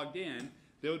people logged in,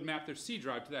 they would map their C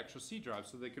drive to the actual C drive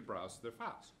so they could browse their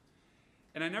files.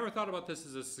 And I never thought about this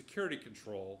as a security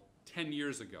control 10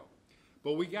 years ago.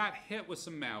 But we got hit with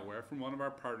some malware from one of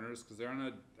our partners because they're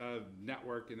on a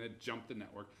network and it jumped the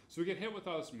network. So we get hit with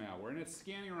all this malware and it's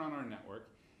scanning around our network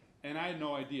and I had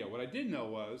no idea. What I did know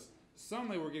was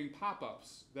suddenly we're getting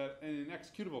pop-ups that an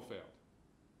executable failed.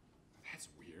 That's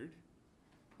weird.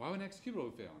 Why would an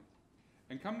executable be failing?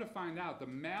 And come to find out, the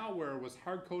malware was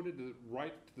hard-coded to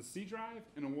write to the C drive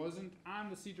and it wasn't on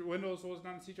the C drive. Windows wasn't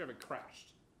on the C drive, it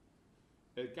crashed.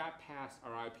 It got past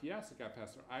our IPS, it got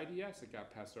past our IDS, it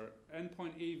got past our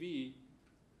endpoint AV,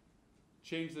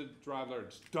 changed the drive letter,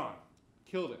 just done.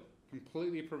 Killed it.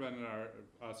 Completely prevented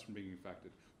us from being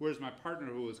infected. Whereas my partner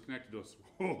who was connected to us,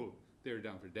 whoa, they were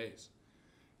down for days.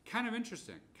 Kind of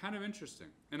interesting, kind of interesting.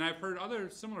 And I've heard other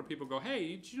similar people go,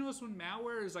 hey, did you notice when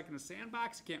malware is like in a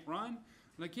sandbox, it can't run?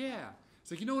 I'm like, yeah.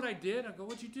 It's like, you know what I did? I go,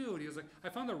 what'd you do? And he was like, I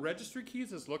found the registry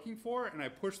keys it's looking for, and I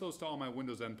pushed those to all my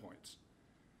Windows endpoints.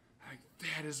 I'm like,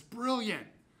 that is brilliant.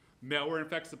 Malware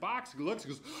infects the box, he looks, he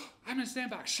goes, oh, I'm in a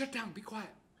sandbox, shut down, be quiet.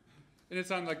 And it's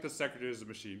on like the secretary's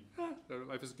machine.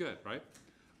 Life is good, right?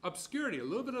 Obscurity, a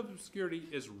little bit of obscurity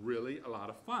is really a lot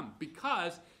of fun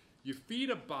because you feed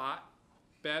a bot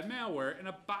bad malware, and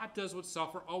a bot does what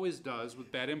software always does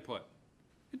with bad input.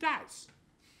 It dies.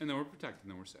 And then we're protected,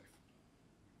 and then we're safe.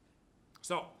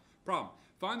 So, problem.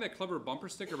 Find that clever bumper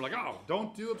sticker, like, oh,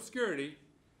 don't do obscurity,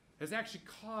 has actually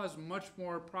caused much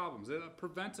more problems. It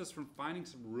prevents us from finding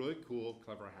some really cool,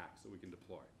 clever hacks that we can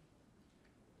deploy.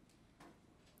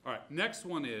 All right, next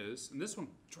one is, and this one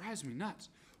drives me nuts.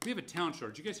 We have a talent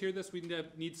shortage. You guys hear this? We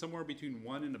need somewhere between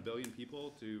 1 and 1 billion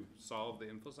people to solve the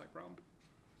InfoSec problem.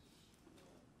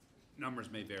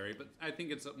 Numbers may vary, but I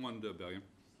think it's 1 to 1 billion.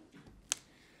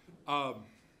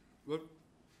 But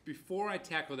before I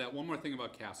tackle that, one more thing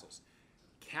about castles.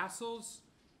 Castles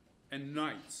and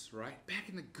knights, right? Back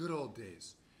in the good old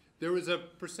days, there was a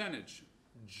percentage,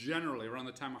 generally around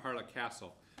the time of Harlech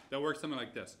Castle that worked something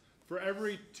like this. For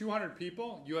every 200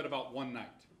 people, you had about one knight.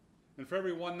 And for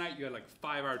every one knight, you had like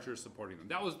 5 archers supporting them.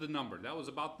 That was the number. That was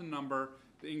about the number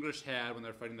the English had when they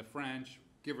were fighting the French,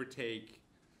 give or take,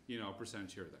 you know, a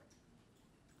percentage here or there.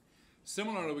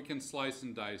 Similarly, we can slice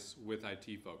and dice with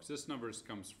IT folks. This number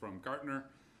comes from Gartner.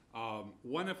 1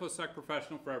 InfoSec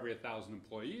professional for every 1,000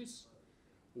 employees.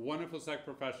 1 InfoSec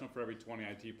professional for every 20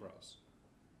 IT pros.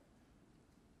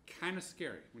 Kind of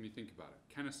scary when you think about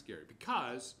it. Kind of scary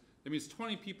because that means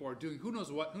 20 people are doing who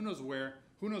knows what, who knows where,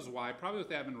 who knows why, probably with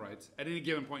admin rights at any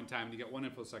given point in time. And you get one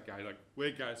InfoSec guy like,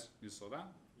 wait guys, you slow down.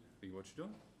 Think of what you're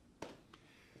doing.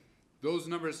 Those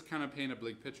numbers kind of paint a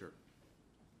bleak picture.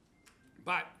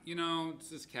 But, you know, it's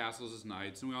just castles, it's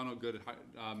knights, and we all know good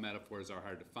metaphors are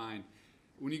hard to find.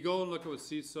 When you go and look at what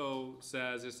CISO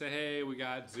says, they say, hey, we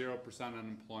got 0%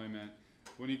 unemployment.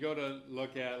 When you go to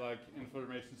look at like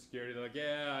information security, they're like,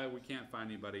 yeah, we can't find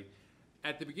anybody.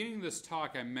 At the beginning of this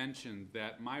talk, I mentioned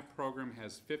that my program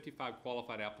has 55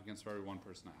 qualified applicants for every 1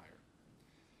 person I hire.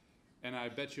 And I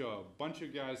bet you a bunch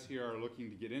of guys here are looking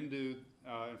to get into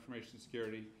information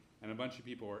security, and a bunch of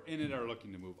people who are in it are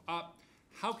looking to move up.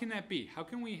 How can that be? How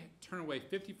can we turn away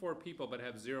 54 people but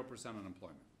have 0%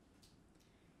 unemployment?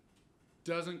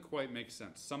 Doesn't quite make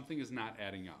sense. Something is not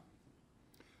adding up.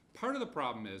 Part of the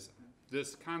problem is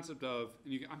this concept of,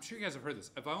 and I'm sure you guys have heard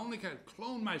this, if I only could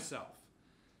clone myself,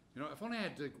 you know, if only I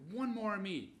had like one more of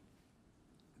me.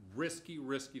 Risky,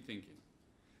 risky thinking.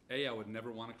 A, I would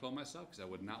never want to clone myself because I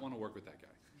would not want to work with that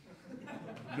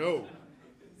guy. No.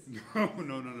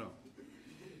 No.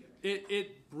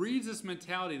 It breeds this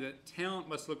mentality that talent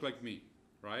must look like me,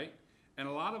 right? And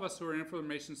a lot of us who are in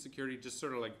information security just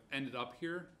sort of like ended up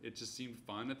here. It just seemed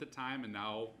fun at the time, and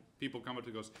now people come up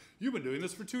to us, you've been doing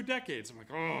this for 2 decades. I'm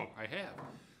like, oh, I have.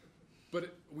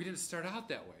 But we didn't start out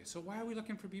that way. So why are we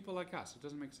looking for people like us? It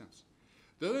doesn't make sense.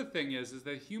 The other thing is that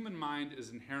the human mind is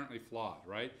inherently flawed,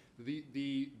 right?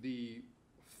 The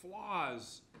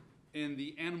flaws in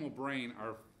the animal brain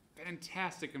are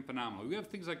fantastic and phenomenal. We have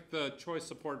things like the choice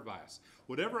support bias.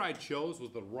 Whatever I chose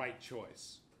was the right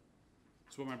choice.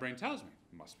 That's what my brain tells me.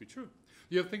 It must be true.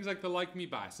 You have things like the like me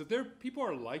bias. If people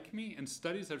are like me, and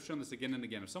studies have shown this again and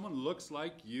again, if someone looks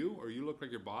like you or you look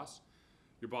like your boss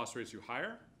rates you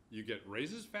higher, you get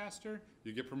raises faster,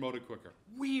 you get promoted quicker.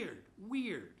 Weird.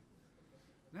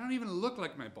 And I don't even look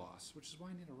like my boss, which is why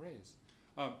I need a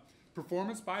raise.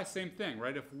 Performance bias, same thing,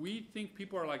 right? If we think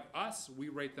people are like us, we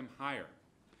rate them higher.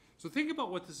 So think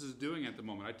about what this is doing at the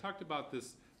moment. I talked about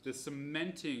this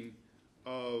cementing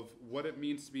of what it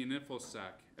means to be an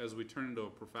InfoSec as we turn into a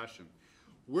profession.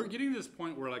 We're getting to this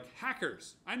point where like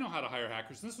hackers, I know how to hire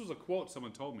hackers. This was a quote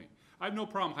someone told me. I have no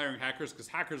problem hiring hackers because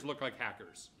hackers look like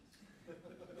hackers.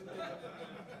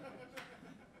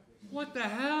 What the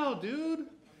hell, dude?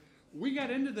 We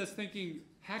got into this thinking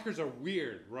hackers are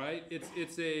weird, right?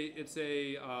 It's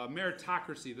a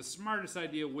meritocracy. The smartest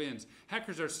idea wins.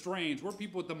 Hackers are strange. We're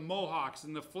people with the mohawks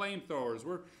and the flamethrowers.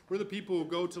 We're the people who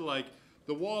go to like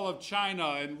the wall of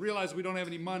China and realize we don't have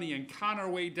any money and con our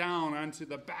way down onto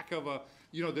the back of a,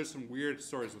 you know, there's some weird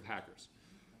stories with hackers.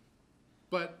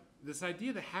 But this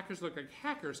idea that hackers look like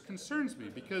hackers concerns me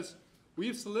because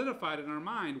we've solidified in our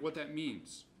mind what that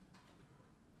means.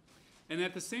 And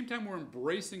at the same time, we're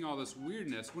embracing all this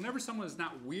weirdness. Whenever someone is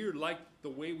not weird like the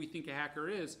way we think a hacker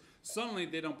is, suddenly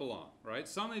they don't belong, right?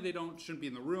 Suddenly they shouldn't be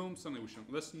in the room. Suddenly we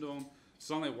shouldn't listen to them.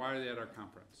 Suddenly, why are they at our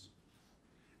conference?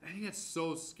 I think that's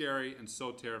so scary and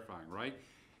so terrifying, right?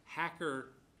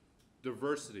 Hacker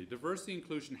diversity,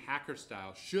 inclusion, hacker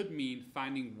style should mean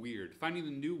finding weird, finding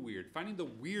the new weird, finding the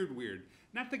weird.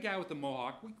 Not the guy with the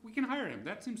mohawk. We can hire him.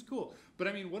 That seems cool. But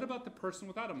I mean, what about the person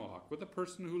without a mohawk? What the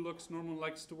person who looks normal and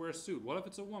likes to wear a suit? What if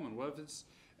it's a woman? What if it's,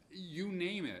 you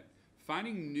name it.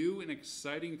 Finding new and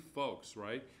exciting folks,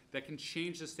 right, that can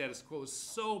change the status quo is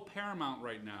so paramount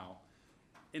right now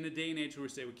in a day and age where we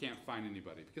say we can't find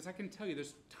anybody. Because I can tell you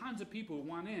there's tons of people who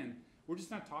want in. We're just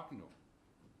not talking to them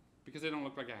because they don't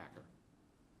look like a hacker.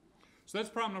 So that's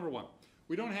problem number one.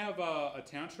 We don't have a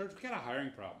talent shortage. We got a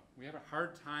hiring problem. We have a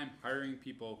hard time hiring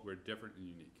people who are different and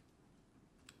unique.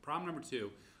 Problem number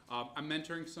two, I'm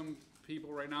mentoring some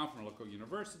people right now from a local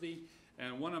university,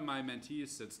 and one of my mentees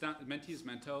sits down,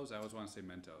 mentos, I always want to say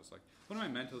mentos. Like, one of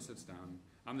my mentos sits down,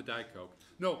 I'm the Diet Coke.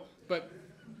 No, but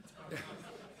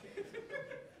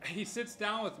he sits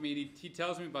down with me and he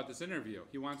tells me about this interview.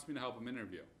 He wants me to help him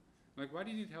interview. I'm like, why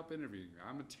do you need help interviewing?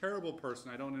 I'm a terrible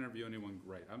person. I don't interview anyone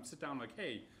great. I'm sit down like,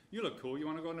 hey, you look cool. You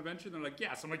want to go on an adventure? They're like,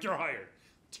 yes. I'm like, you're hired.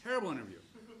 Terrible interview.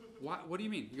 What do you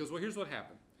mean? He goes, well, here's what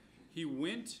happened. He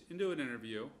went into an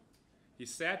interview. He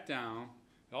sat down,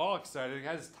 all excited. He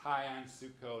has his tie on,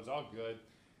 suit coat, all good.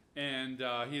 And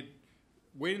he had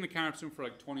waited in the conference room for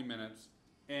like 20 minutes.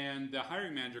 And the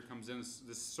hiring manager comes in,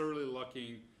 this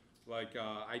surly-looking, like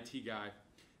IT guy,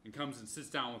 and comes and sits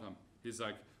down with him. He's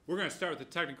like, "We're going to start with the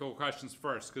technical questions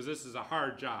first, because this is a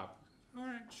hard job." "All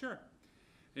right, sure."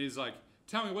 And he's like,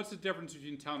 "Tell me, what's the difference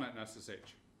between Telnet and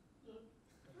SSH?"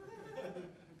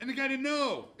 And the guy didn't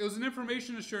know. It was an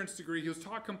information assurance degree. He was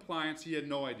taught compliance. He had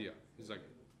no idea. He's like,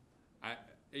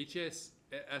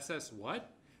 HSS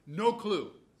what? No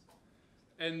clue.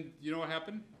 And you know what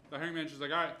happened? The hiring manager's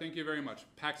like, "All right, thank you very much."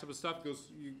 Packs up his stuff,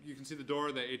 goes, you can see the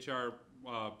door, the HR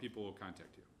people will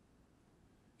contact you.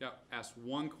 Yeah, asked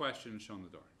one question and shown the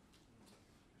door.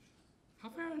 How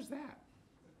fair is that?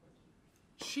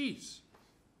 Jeez.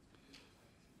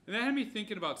 And that had me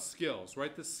thinking about skills,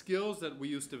 right? The skills that we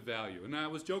used to value. And I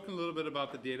was joking a little bit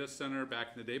about the data center back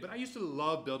in the day, but I used to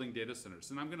love building data centers.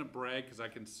 And I'm going to brag because I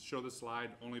can show this slide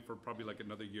only for probably like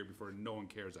another year before no one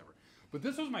cares ever. But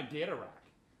this was my data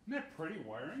rack. Isn't that pretty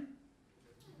wiring?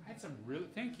 I had some really,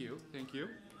 thank you. Thank you.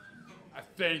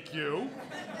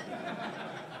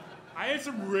 I had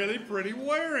some really pretty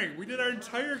wiring. We did our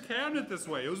entire cabinet this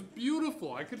way. It was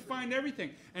beautiful. I could find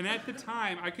everything. And at the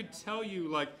time, I could tell you,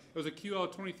 like, it was a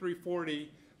QL2340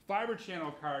 fiber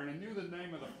channel card, and I knew the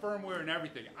name of the firmware and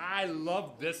everything. I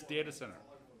loved this data center.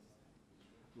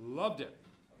 Loved it.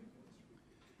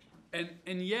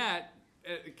 And yet,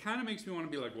 it kind of makes me want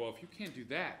to be like, well, if you can't do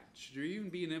that, should you even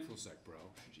be an InfoSec, bro?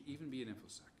 Should you even be an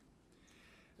InfoSec?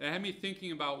 It had me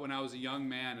thinking about when I was a young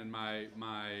man, and my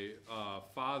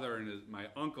father and my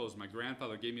uncles, my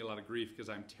grandfather gave me a lot of grief because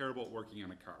I'm terrible at working on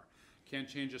a car. Can't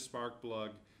change a spark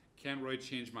plug, can't really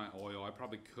change my oil. I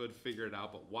probably could figure it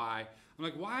out, but why? I'm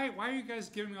like, why are you guys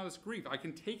giving me all this grief? I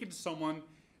can take it to someone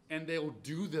and they'll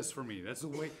do this for me. That's the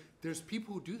way, there's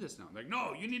people who do this now. They're like,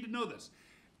 no, you need to know this.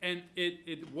 And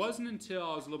it wasn't until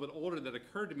I was a little bit older that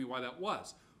occurred to me why that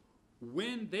was.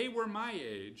 When they were my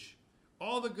age,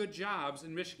 all the good jobs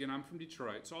in Michigan, I'm from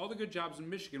Detroit, so all the good jobs in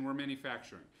Michigan were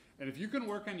manufacturing. And if you couldn't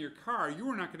work on your car, you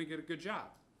were not going to get a good job.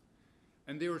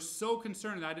 And they were so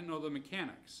concerned that I didn't know the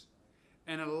mechanics.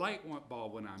 And a light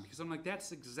bulb went on because I'm like,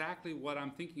 that's exactly what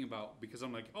I'm thinking about, because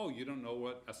I'm like, oh, you don't know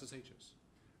what SSH is.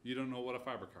 You don't know what a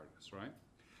fiber card is, right?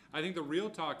 I think the real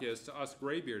talk is, to us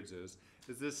graybeards, is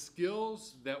the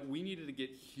skills that we needed to get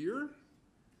here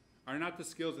are not the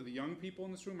skills that the young people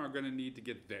in this room are going to need to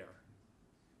get there.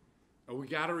 And we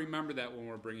got to remember that when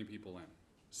we're bringing people in.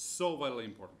 So vitally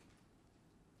important.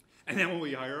 And then when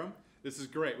we hire them, this is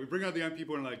great. We bring out the young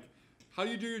people and like, how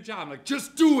do you do your job? I'm like,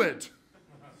 just do it.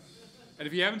 And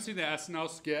if you haven't seen the SNL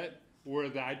skit where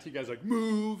the IT guy's like,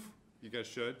 move, you guys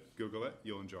should. Google it.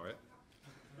 You'll enjoy it.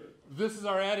 This is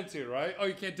our attitude, right? Oh,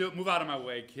 you can't do it. Move out of my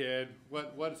way, kid.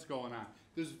 What's going on?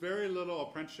 There's very little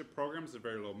apprenticeship programs. There's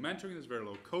very little mentoring. There's very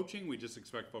little coaching. We just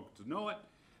expect folks to know it.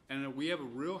 And we have a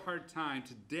real hard time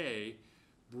today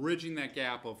bridging that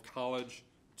gap of college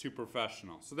to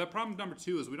professional. So that problem number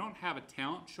 2 is we don't have a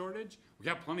talent shortage. We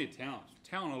got plenty of talent.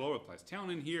 Talent all over the place.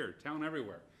 Talent in here. Talent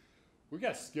everywhere. We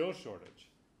got a skill shortage.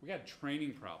 We got a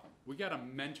training problem. We got a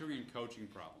mentoring and coaching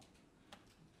problem.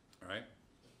 All right?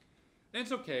 And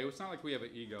it's okay. It's not like we have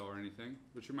an ego or anything,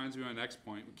 which reminds me of my next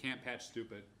point. We can't patch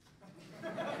stupid.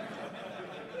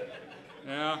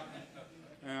 Yeah.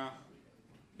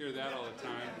 Hear that all the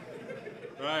time.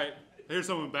 Right. Here's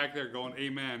someone back there going,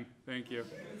 amen. Thank you.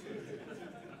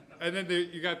 And then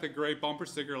you got the great bumper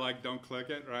sticker like, don't click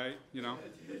it, right? You know?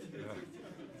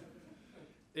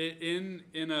 Yeah.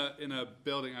 In a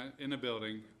building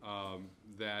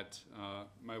that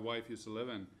my wife used to live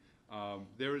in,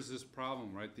 there was this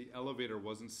problem, right? The elevator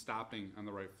wasn't stopping on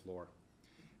the right floor.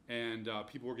 And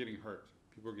people were getting hurt.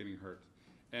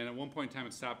 And at one point in time,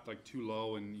 it stopped like too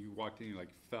low, and you walked in and you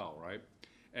like fell, right?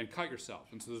 And cut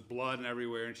yourself. And so there's blood and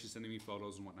everywhere, and she's sending me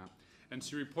photos and whatnot. And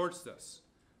she reports this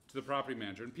to the property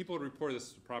manager. And people would report this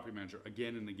to the property manager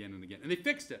again and again and again. And they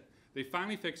fixed it. They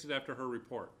finally fixed it after her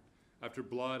report. After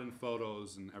blood and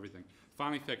photos and everything.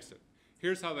 Finally fixed it.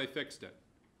 Here's how they fixed it.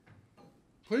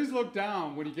 Please look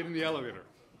down when you get in the elevator.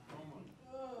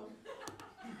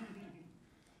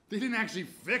 They didn't actually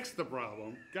fix the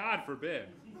problem. God forbid.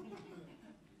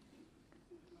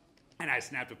 And I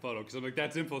snapped a photo because I'm like,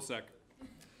 that's InfoSec.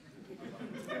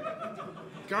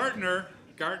 Gartner,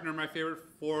 my favorite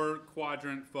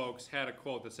 4-quadrant folks, had a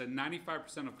quote that said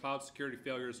 95% of cloud security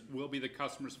failures will be the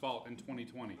customer's fault in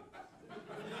 2020.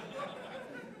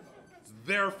 It's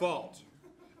their fault.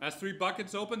 S3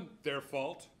 buckets open, their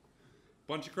fault.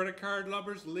 Bunch of credit card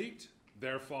numbers leaked,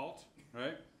 their fault,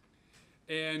 right?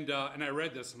 And I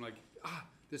read this, I'm like,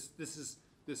 this is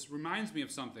this reminds me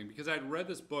of something, because I'd read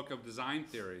this book of design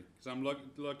theory, because I'm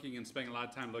looking and spending a lot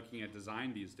of time looking at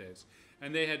design these days.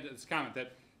 And they had this comment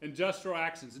that industrial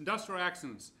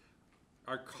accidents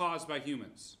are caused by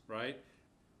humans, right?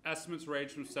 Estimates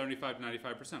range from 75 to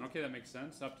 95%. Okay, that makes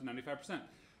sense, up to 95%.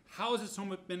 How is it so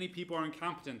many people are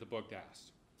incompetent, the book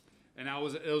asked. And it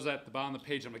was at the bottom of the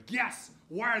page. I'm like, yes,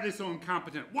 why are they so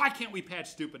incompetent? Why can't we patch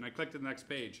stupid? And I clicked to the next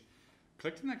page.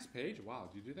 Click to the next page? Wow,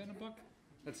 do you do that in a book?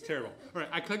 That's terrible. All right,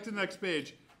 I clicked to the next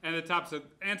page, and the top said,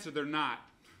 answer, they're not.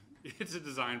 It's a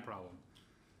design problem.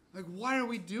 Like, what are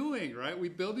we doing, right? We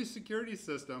build these security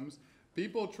systems,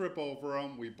 people trip over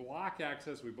them, we block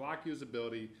access, we block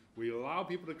usability, we allow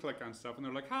people to click on stuff, and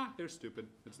they're like, they're stupid,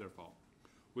 it's their fault.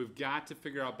 We've got to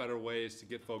figure out better ways to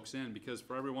get folks in, because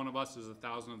for every one of us, there's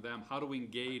 1,000 of them. How do we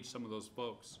engage some of those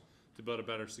folks to build a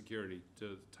better security,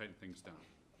 to tighten things down?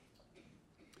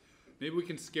 Maybe we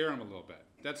can scare them a little bit.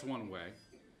 That's one way,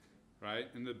 right?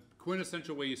 And the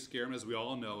quintessential way you scare them, as we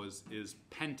all know, is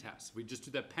pen tests. If we just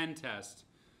do that pen test,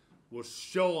 we'll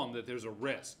show them that there's a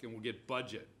risk, and we'll get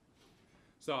budget.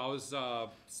 So I was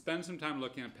spending some time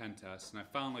looking at pen tests, and I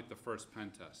found like the first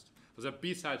pen test. I was at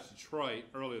BSides Detroit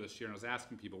earlier this year, and I was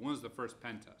asking people, when was the first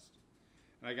pen test?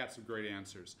 And I got some great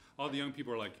answers. All the young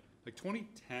people are like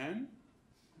 2010?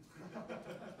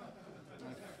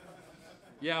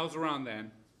 Yeah, I was around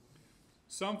then.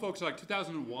 Some folks are like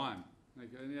 2001. Like,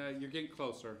 yeah, you're getting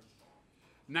closer.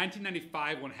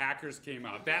 1995 when hackers came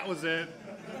out. That was it,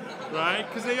 right?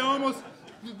 Because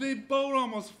the boat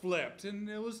almost flipped, and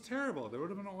it was terrible. There would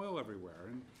have been oil everywhere.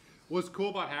 And what's cool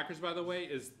about hackers, by the way,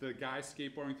 is the guy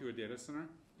skateboarding through a data center.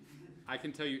 I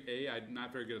can tell you, A, I'm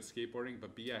not very good at skateboarding,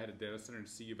 but B, I had a data center, and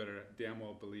C, you better damn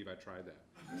well believe I tried that.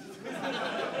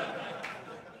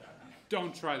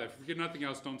 Don't try that. Forget nothing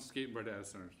else, don't skate in data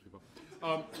centers, people.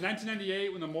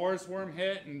 1998, when the Morris worm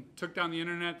hit and took down the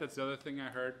internet, that's the other thing I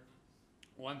heard.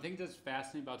 One thing that's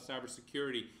fascinating about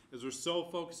cybersecurity is we're so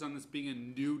focused on this being a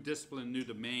new discipline, new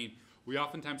domain, we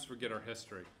oftentimes forget our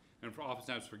history, and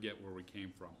oftentimes forget where we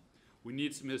came from. We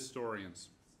need some historians.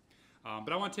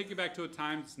 But I want to take you back to a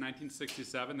time, it's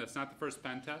 1967. That's not the first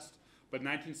pen test, but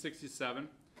 1967.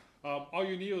 All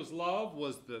You Need Was Love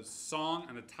was the song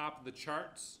on the top of the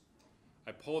charts.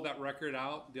 I pulled that record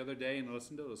out the other day and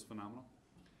listened to it. It was phenomenal.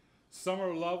 Summer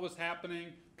of Love was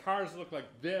happening. Cars look like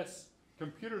this.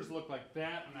 Computers look like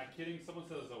that. I'm not kidding. Someone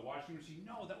said it was a washing machine.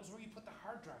 No, that was where you put the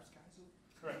hard drives, guys.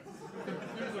 Correct.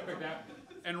 Computers look like that.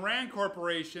 And Rand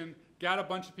Corporation got a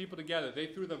bunch of people together. They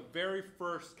threw the very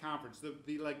first conference,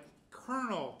 the like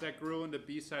kernel that grew into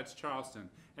BSides Charleston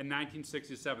in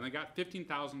 1967. They got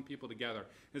 15,000 people together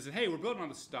and said, hey, we're building all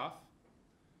this stuff.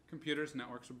 Computers,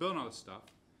 networks, we're building all this stuff.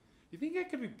 You think that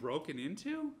could be broken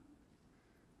into?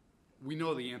 We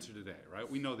know the answer today, right?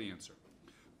 We know the answer.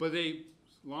 But they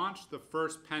launched the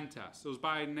first pen test. It was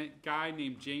by a guy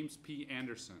named James P.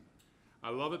 Anderson. I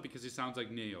love it because he sounds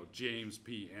like Neo, James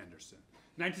P. Anderson.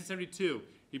 1972,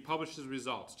 he published his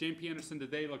results. James P. Anderson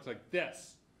today looks like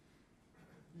this.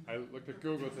 I looked at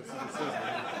Google and said,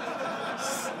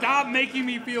 stop making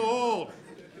me feel old.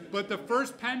 But the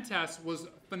first pen test was a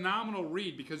phenomenal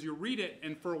read because you read it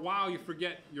and for a while you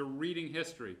forget you're reading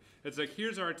history. It's like,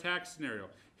 here's our attack scenario.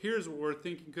 Here's what we're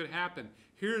thinking could happen.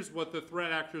 Here's what the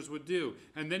threat actors would do.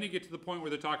 And then you get to the point where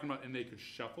they're talking about, and they could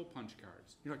shuffle punch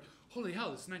cards. You're like, holy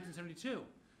hell, this is 1972.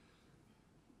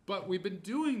 But we've been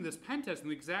doing this pen test in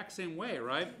the exact same way,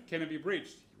 right? Can it be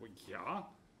breached? Well, yeah.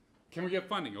 Can we get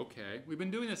funding? Okay. We've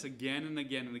been doing this again and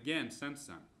again and again since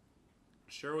then.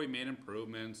 Sure, we made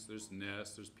improvements. There's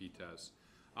NIST, there's PTES.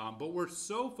 But we're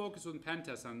so focused with pen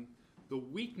tests on the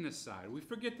weakness side. We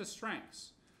forget the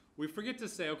strengths. We forget to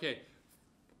say, okay,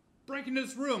 break into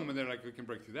this room. And they're like, we can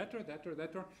break through that door, that door,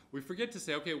 that door. We forget to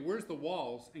say, okay, where's the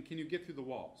walls? And can you get through the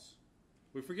walls?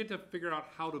 We forget to figure out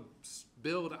how to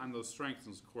build on those strengths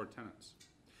and those core tenets.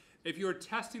 If you're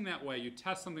testing that way, you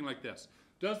test something like this.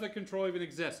 Does the control even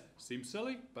exist? Seems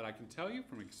silly, but I can tell you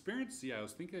from experience,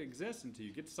 CIOs think it exists until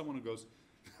you get to someone who goes,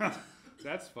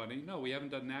 that's funny. No, we haven't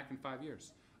done NAC in 5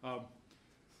 years.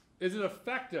 Is it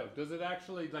effective? Does it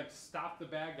actually like stop the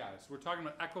bad guys? We're talking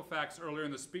about Equifax earlier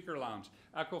in the speaker lounge.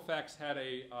 Equifax had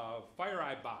a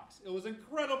FireEye box. It was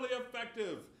incredibly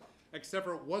effective, except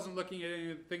for it wasn't looking at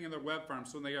anything in their web farm,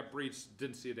 so when they got breached,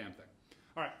 didn't see a damn thing.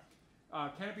 All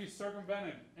right, can it be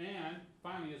circumvented? And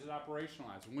finally, is it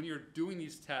operationalized? When you're doing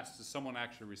these tests, does someone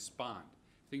actually respond?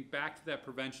 Think back to that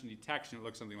prevention detection. It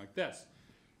looks something like this.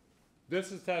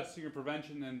 This is testing and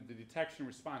prevention, and the detection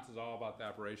response is all about the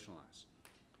operationalize.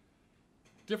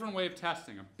 Different way of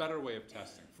testing, a better way of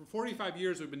testing. For 45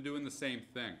 years, we've been doing the same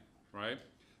thing, right?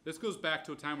 This goes back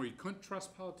to a time where you couldn't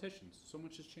trust politicians. So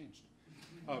much has changed.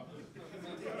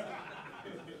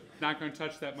 Not going to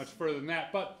touch that much further than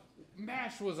that, but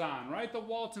MASH was on, right? The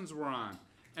Waltons were on.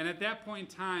 And at that point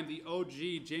in time, the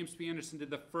OG, James P. Anderson, did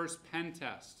the first pen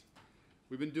test.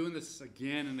 We've been doing this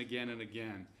again and again and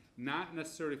again, not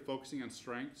necessarily focusing on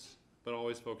strengths, but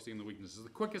always focusing on the weaknesses. The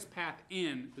quickest path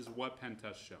in is what pen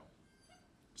tests show.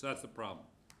 So that's the problem.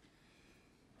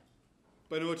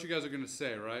 But I know what you guys are going to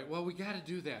say, right? Well, we got to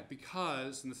do that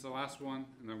because, and this is the last one,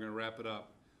 and I'm going to wrap it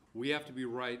up, we have to be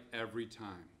right every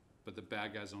time, but the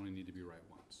bad guys only need to be right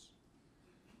once.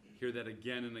 Hear that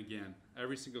again and again.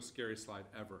 Every single scary slide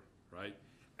ever, right?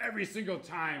 Every single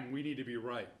time we need to be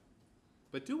right.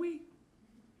 But do we?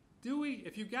 Do we?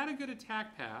 If you've got a good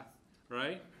attack path,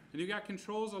 right, and you've got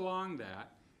controls along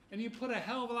that, and you put a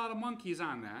hell of a lot of monkeys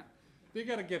on that, you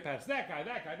got to get past that guy,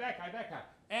 that guy, that guy, that guy,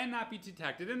 and not be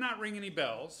detected and not ring any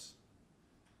bells.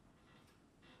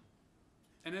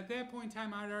 And at that point in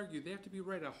time, I'd argue they have to be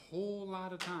right a whole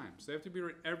lot of times. They have to be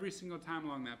right every single time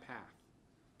along that path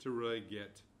to really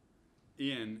get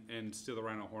in and steal the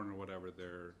rhino horn or whatever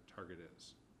their target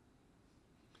is.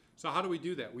 So how do we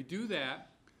do that? We do that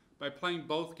by playing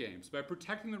both games, by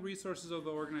protecting the resources of the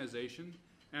organization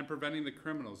and preventing the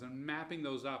criminals and mapping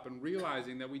those up and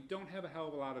realizing that we don't have a hell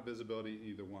of a lot of visibility in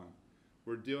either one.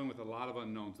 We're dealing with a lot of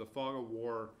unknowns. The fog of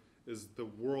war is the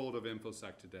world of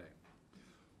InfoSec today.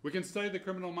 We can study the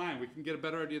criminal mind. We can get a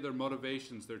better idea of their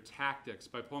motivations, their tactics,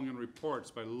 by pulling in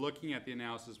reports, by looking at the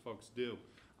analysis folks do,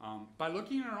 by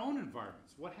looking at our own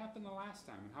environments. What happened the last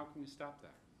time and how can we stop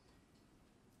that?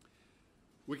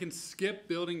 We can skip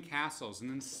building castles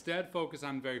and instead focus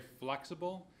on very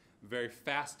flexible, very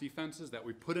fast defenses that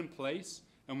we put in place,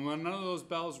 and when none of those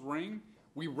bells ring,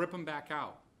 we rip them back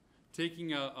out.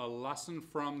 Taking a lesson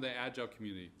from the Agile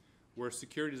community, where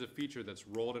security is a feature that's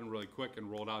rolled in really quick and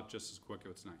rolled out just as quick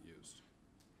if it's not used.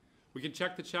 We can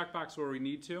check the checkbox where we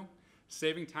need to,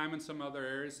 saving time in some other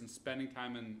areas and spending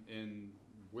time in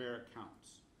where it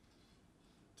counts.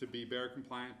 To be bear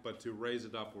compliant, but to raise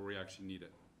it up where we actually need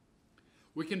it.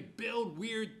 We can build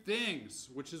weird things,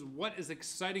 which is what is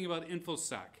exciting about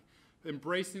InfoSec.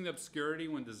 Embracing the obscurity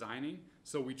when designing,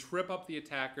 so we trip up the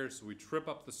attackers, so we trip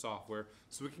up the software,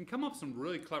 so we can come up with some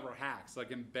really clever hacks,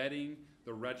 like embedding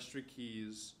the registry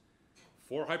keys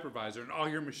for hypervisor in all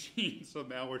your machines, so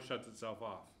malware shuts itself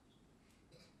off.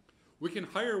 We can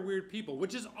hire weird people,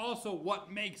 which is also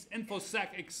what makes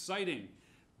InfoSec exciting.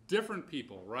 Different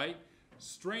people, right?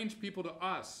 Strange people to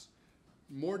us.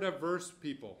 More diverse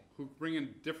people who bring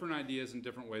in different ideas and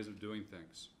different ways of doing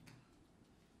things.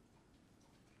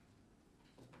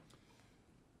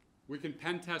 We can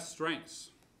pen test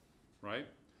strengths, right?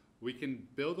 We can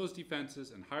build those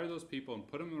defenses and hire those people and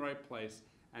put them in the right place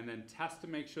and then test to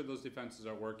make sure those defenses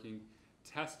are working,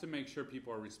 test to make sure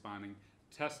people are responding,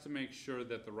 test to make sure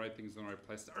that the right things are in the right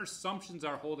place. Our assumptions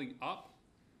are holding up.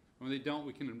 When they don't,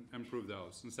 we can improve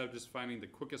those instead of just finding the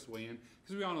quickest way in,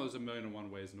 because we all know there's 1,000,001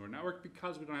 ways into our network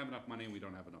because we don't have enough money and we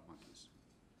don't have enough monkeys.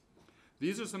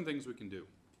 These are some things we can do.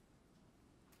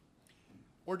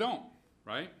 Or don't,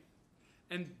 right?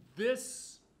 And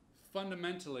this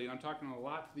fundamentally, and I'm talking a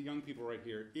lot to the young people right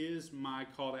here, is my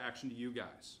call to action to you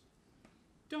guys.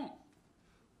 Don't.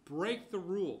 Break the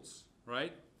rules,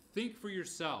 right? Think for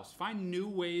yourselves. Find new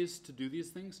ways to do these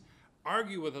things.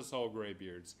 Argue with us old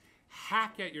graybeards.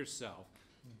 Hack at yourself.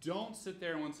 Don't sit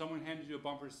there and when someone hands you a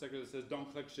bumper sticker that says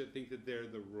don't click shit, think that they're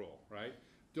the rule, right?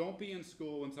 Don't be in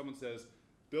school when someone says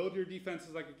build your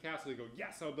defenses like a castle. You go,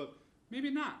 yes, I'll build. Maybe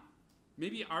not.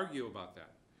 Maybe argue about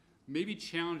that. Maybe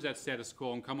challenge that status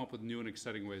quo and come up with new and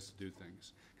exciting ways to do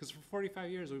things. Because for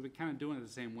 45 years, we've been kind of doing it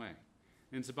the same way.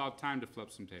 And it's about time to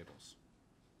flip some tables.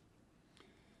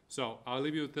 So I'll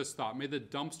leave you with this thought. May the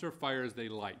dumpster fires they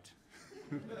light.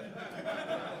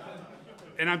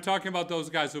 And I'm talking about those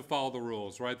guys who follow the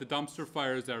rules, right? The dumpster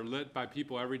fires that are lit by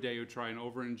people every day who try and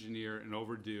over-engineer and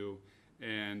overdo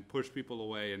and push people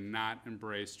away and not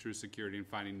embrace true security and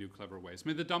finding new clever ways.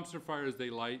 May the dumpster fires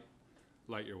they light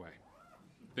your way.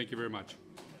 Thank you very much.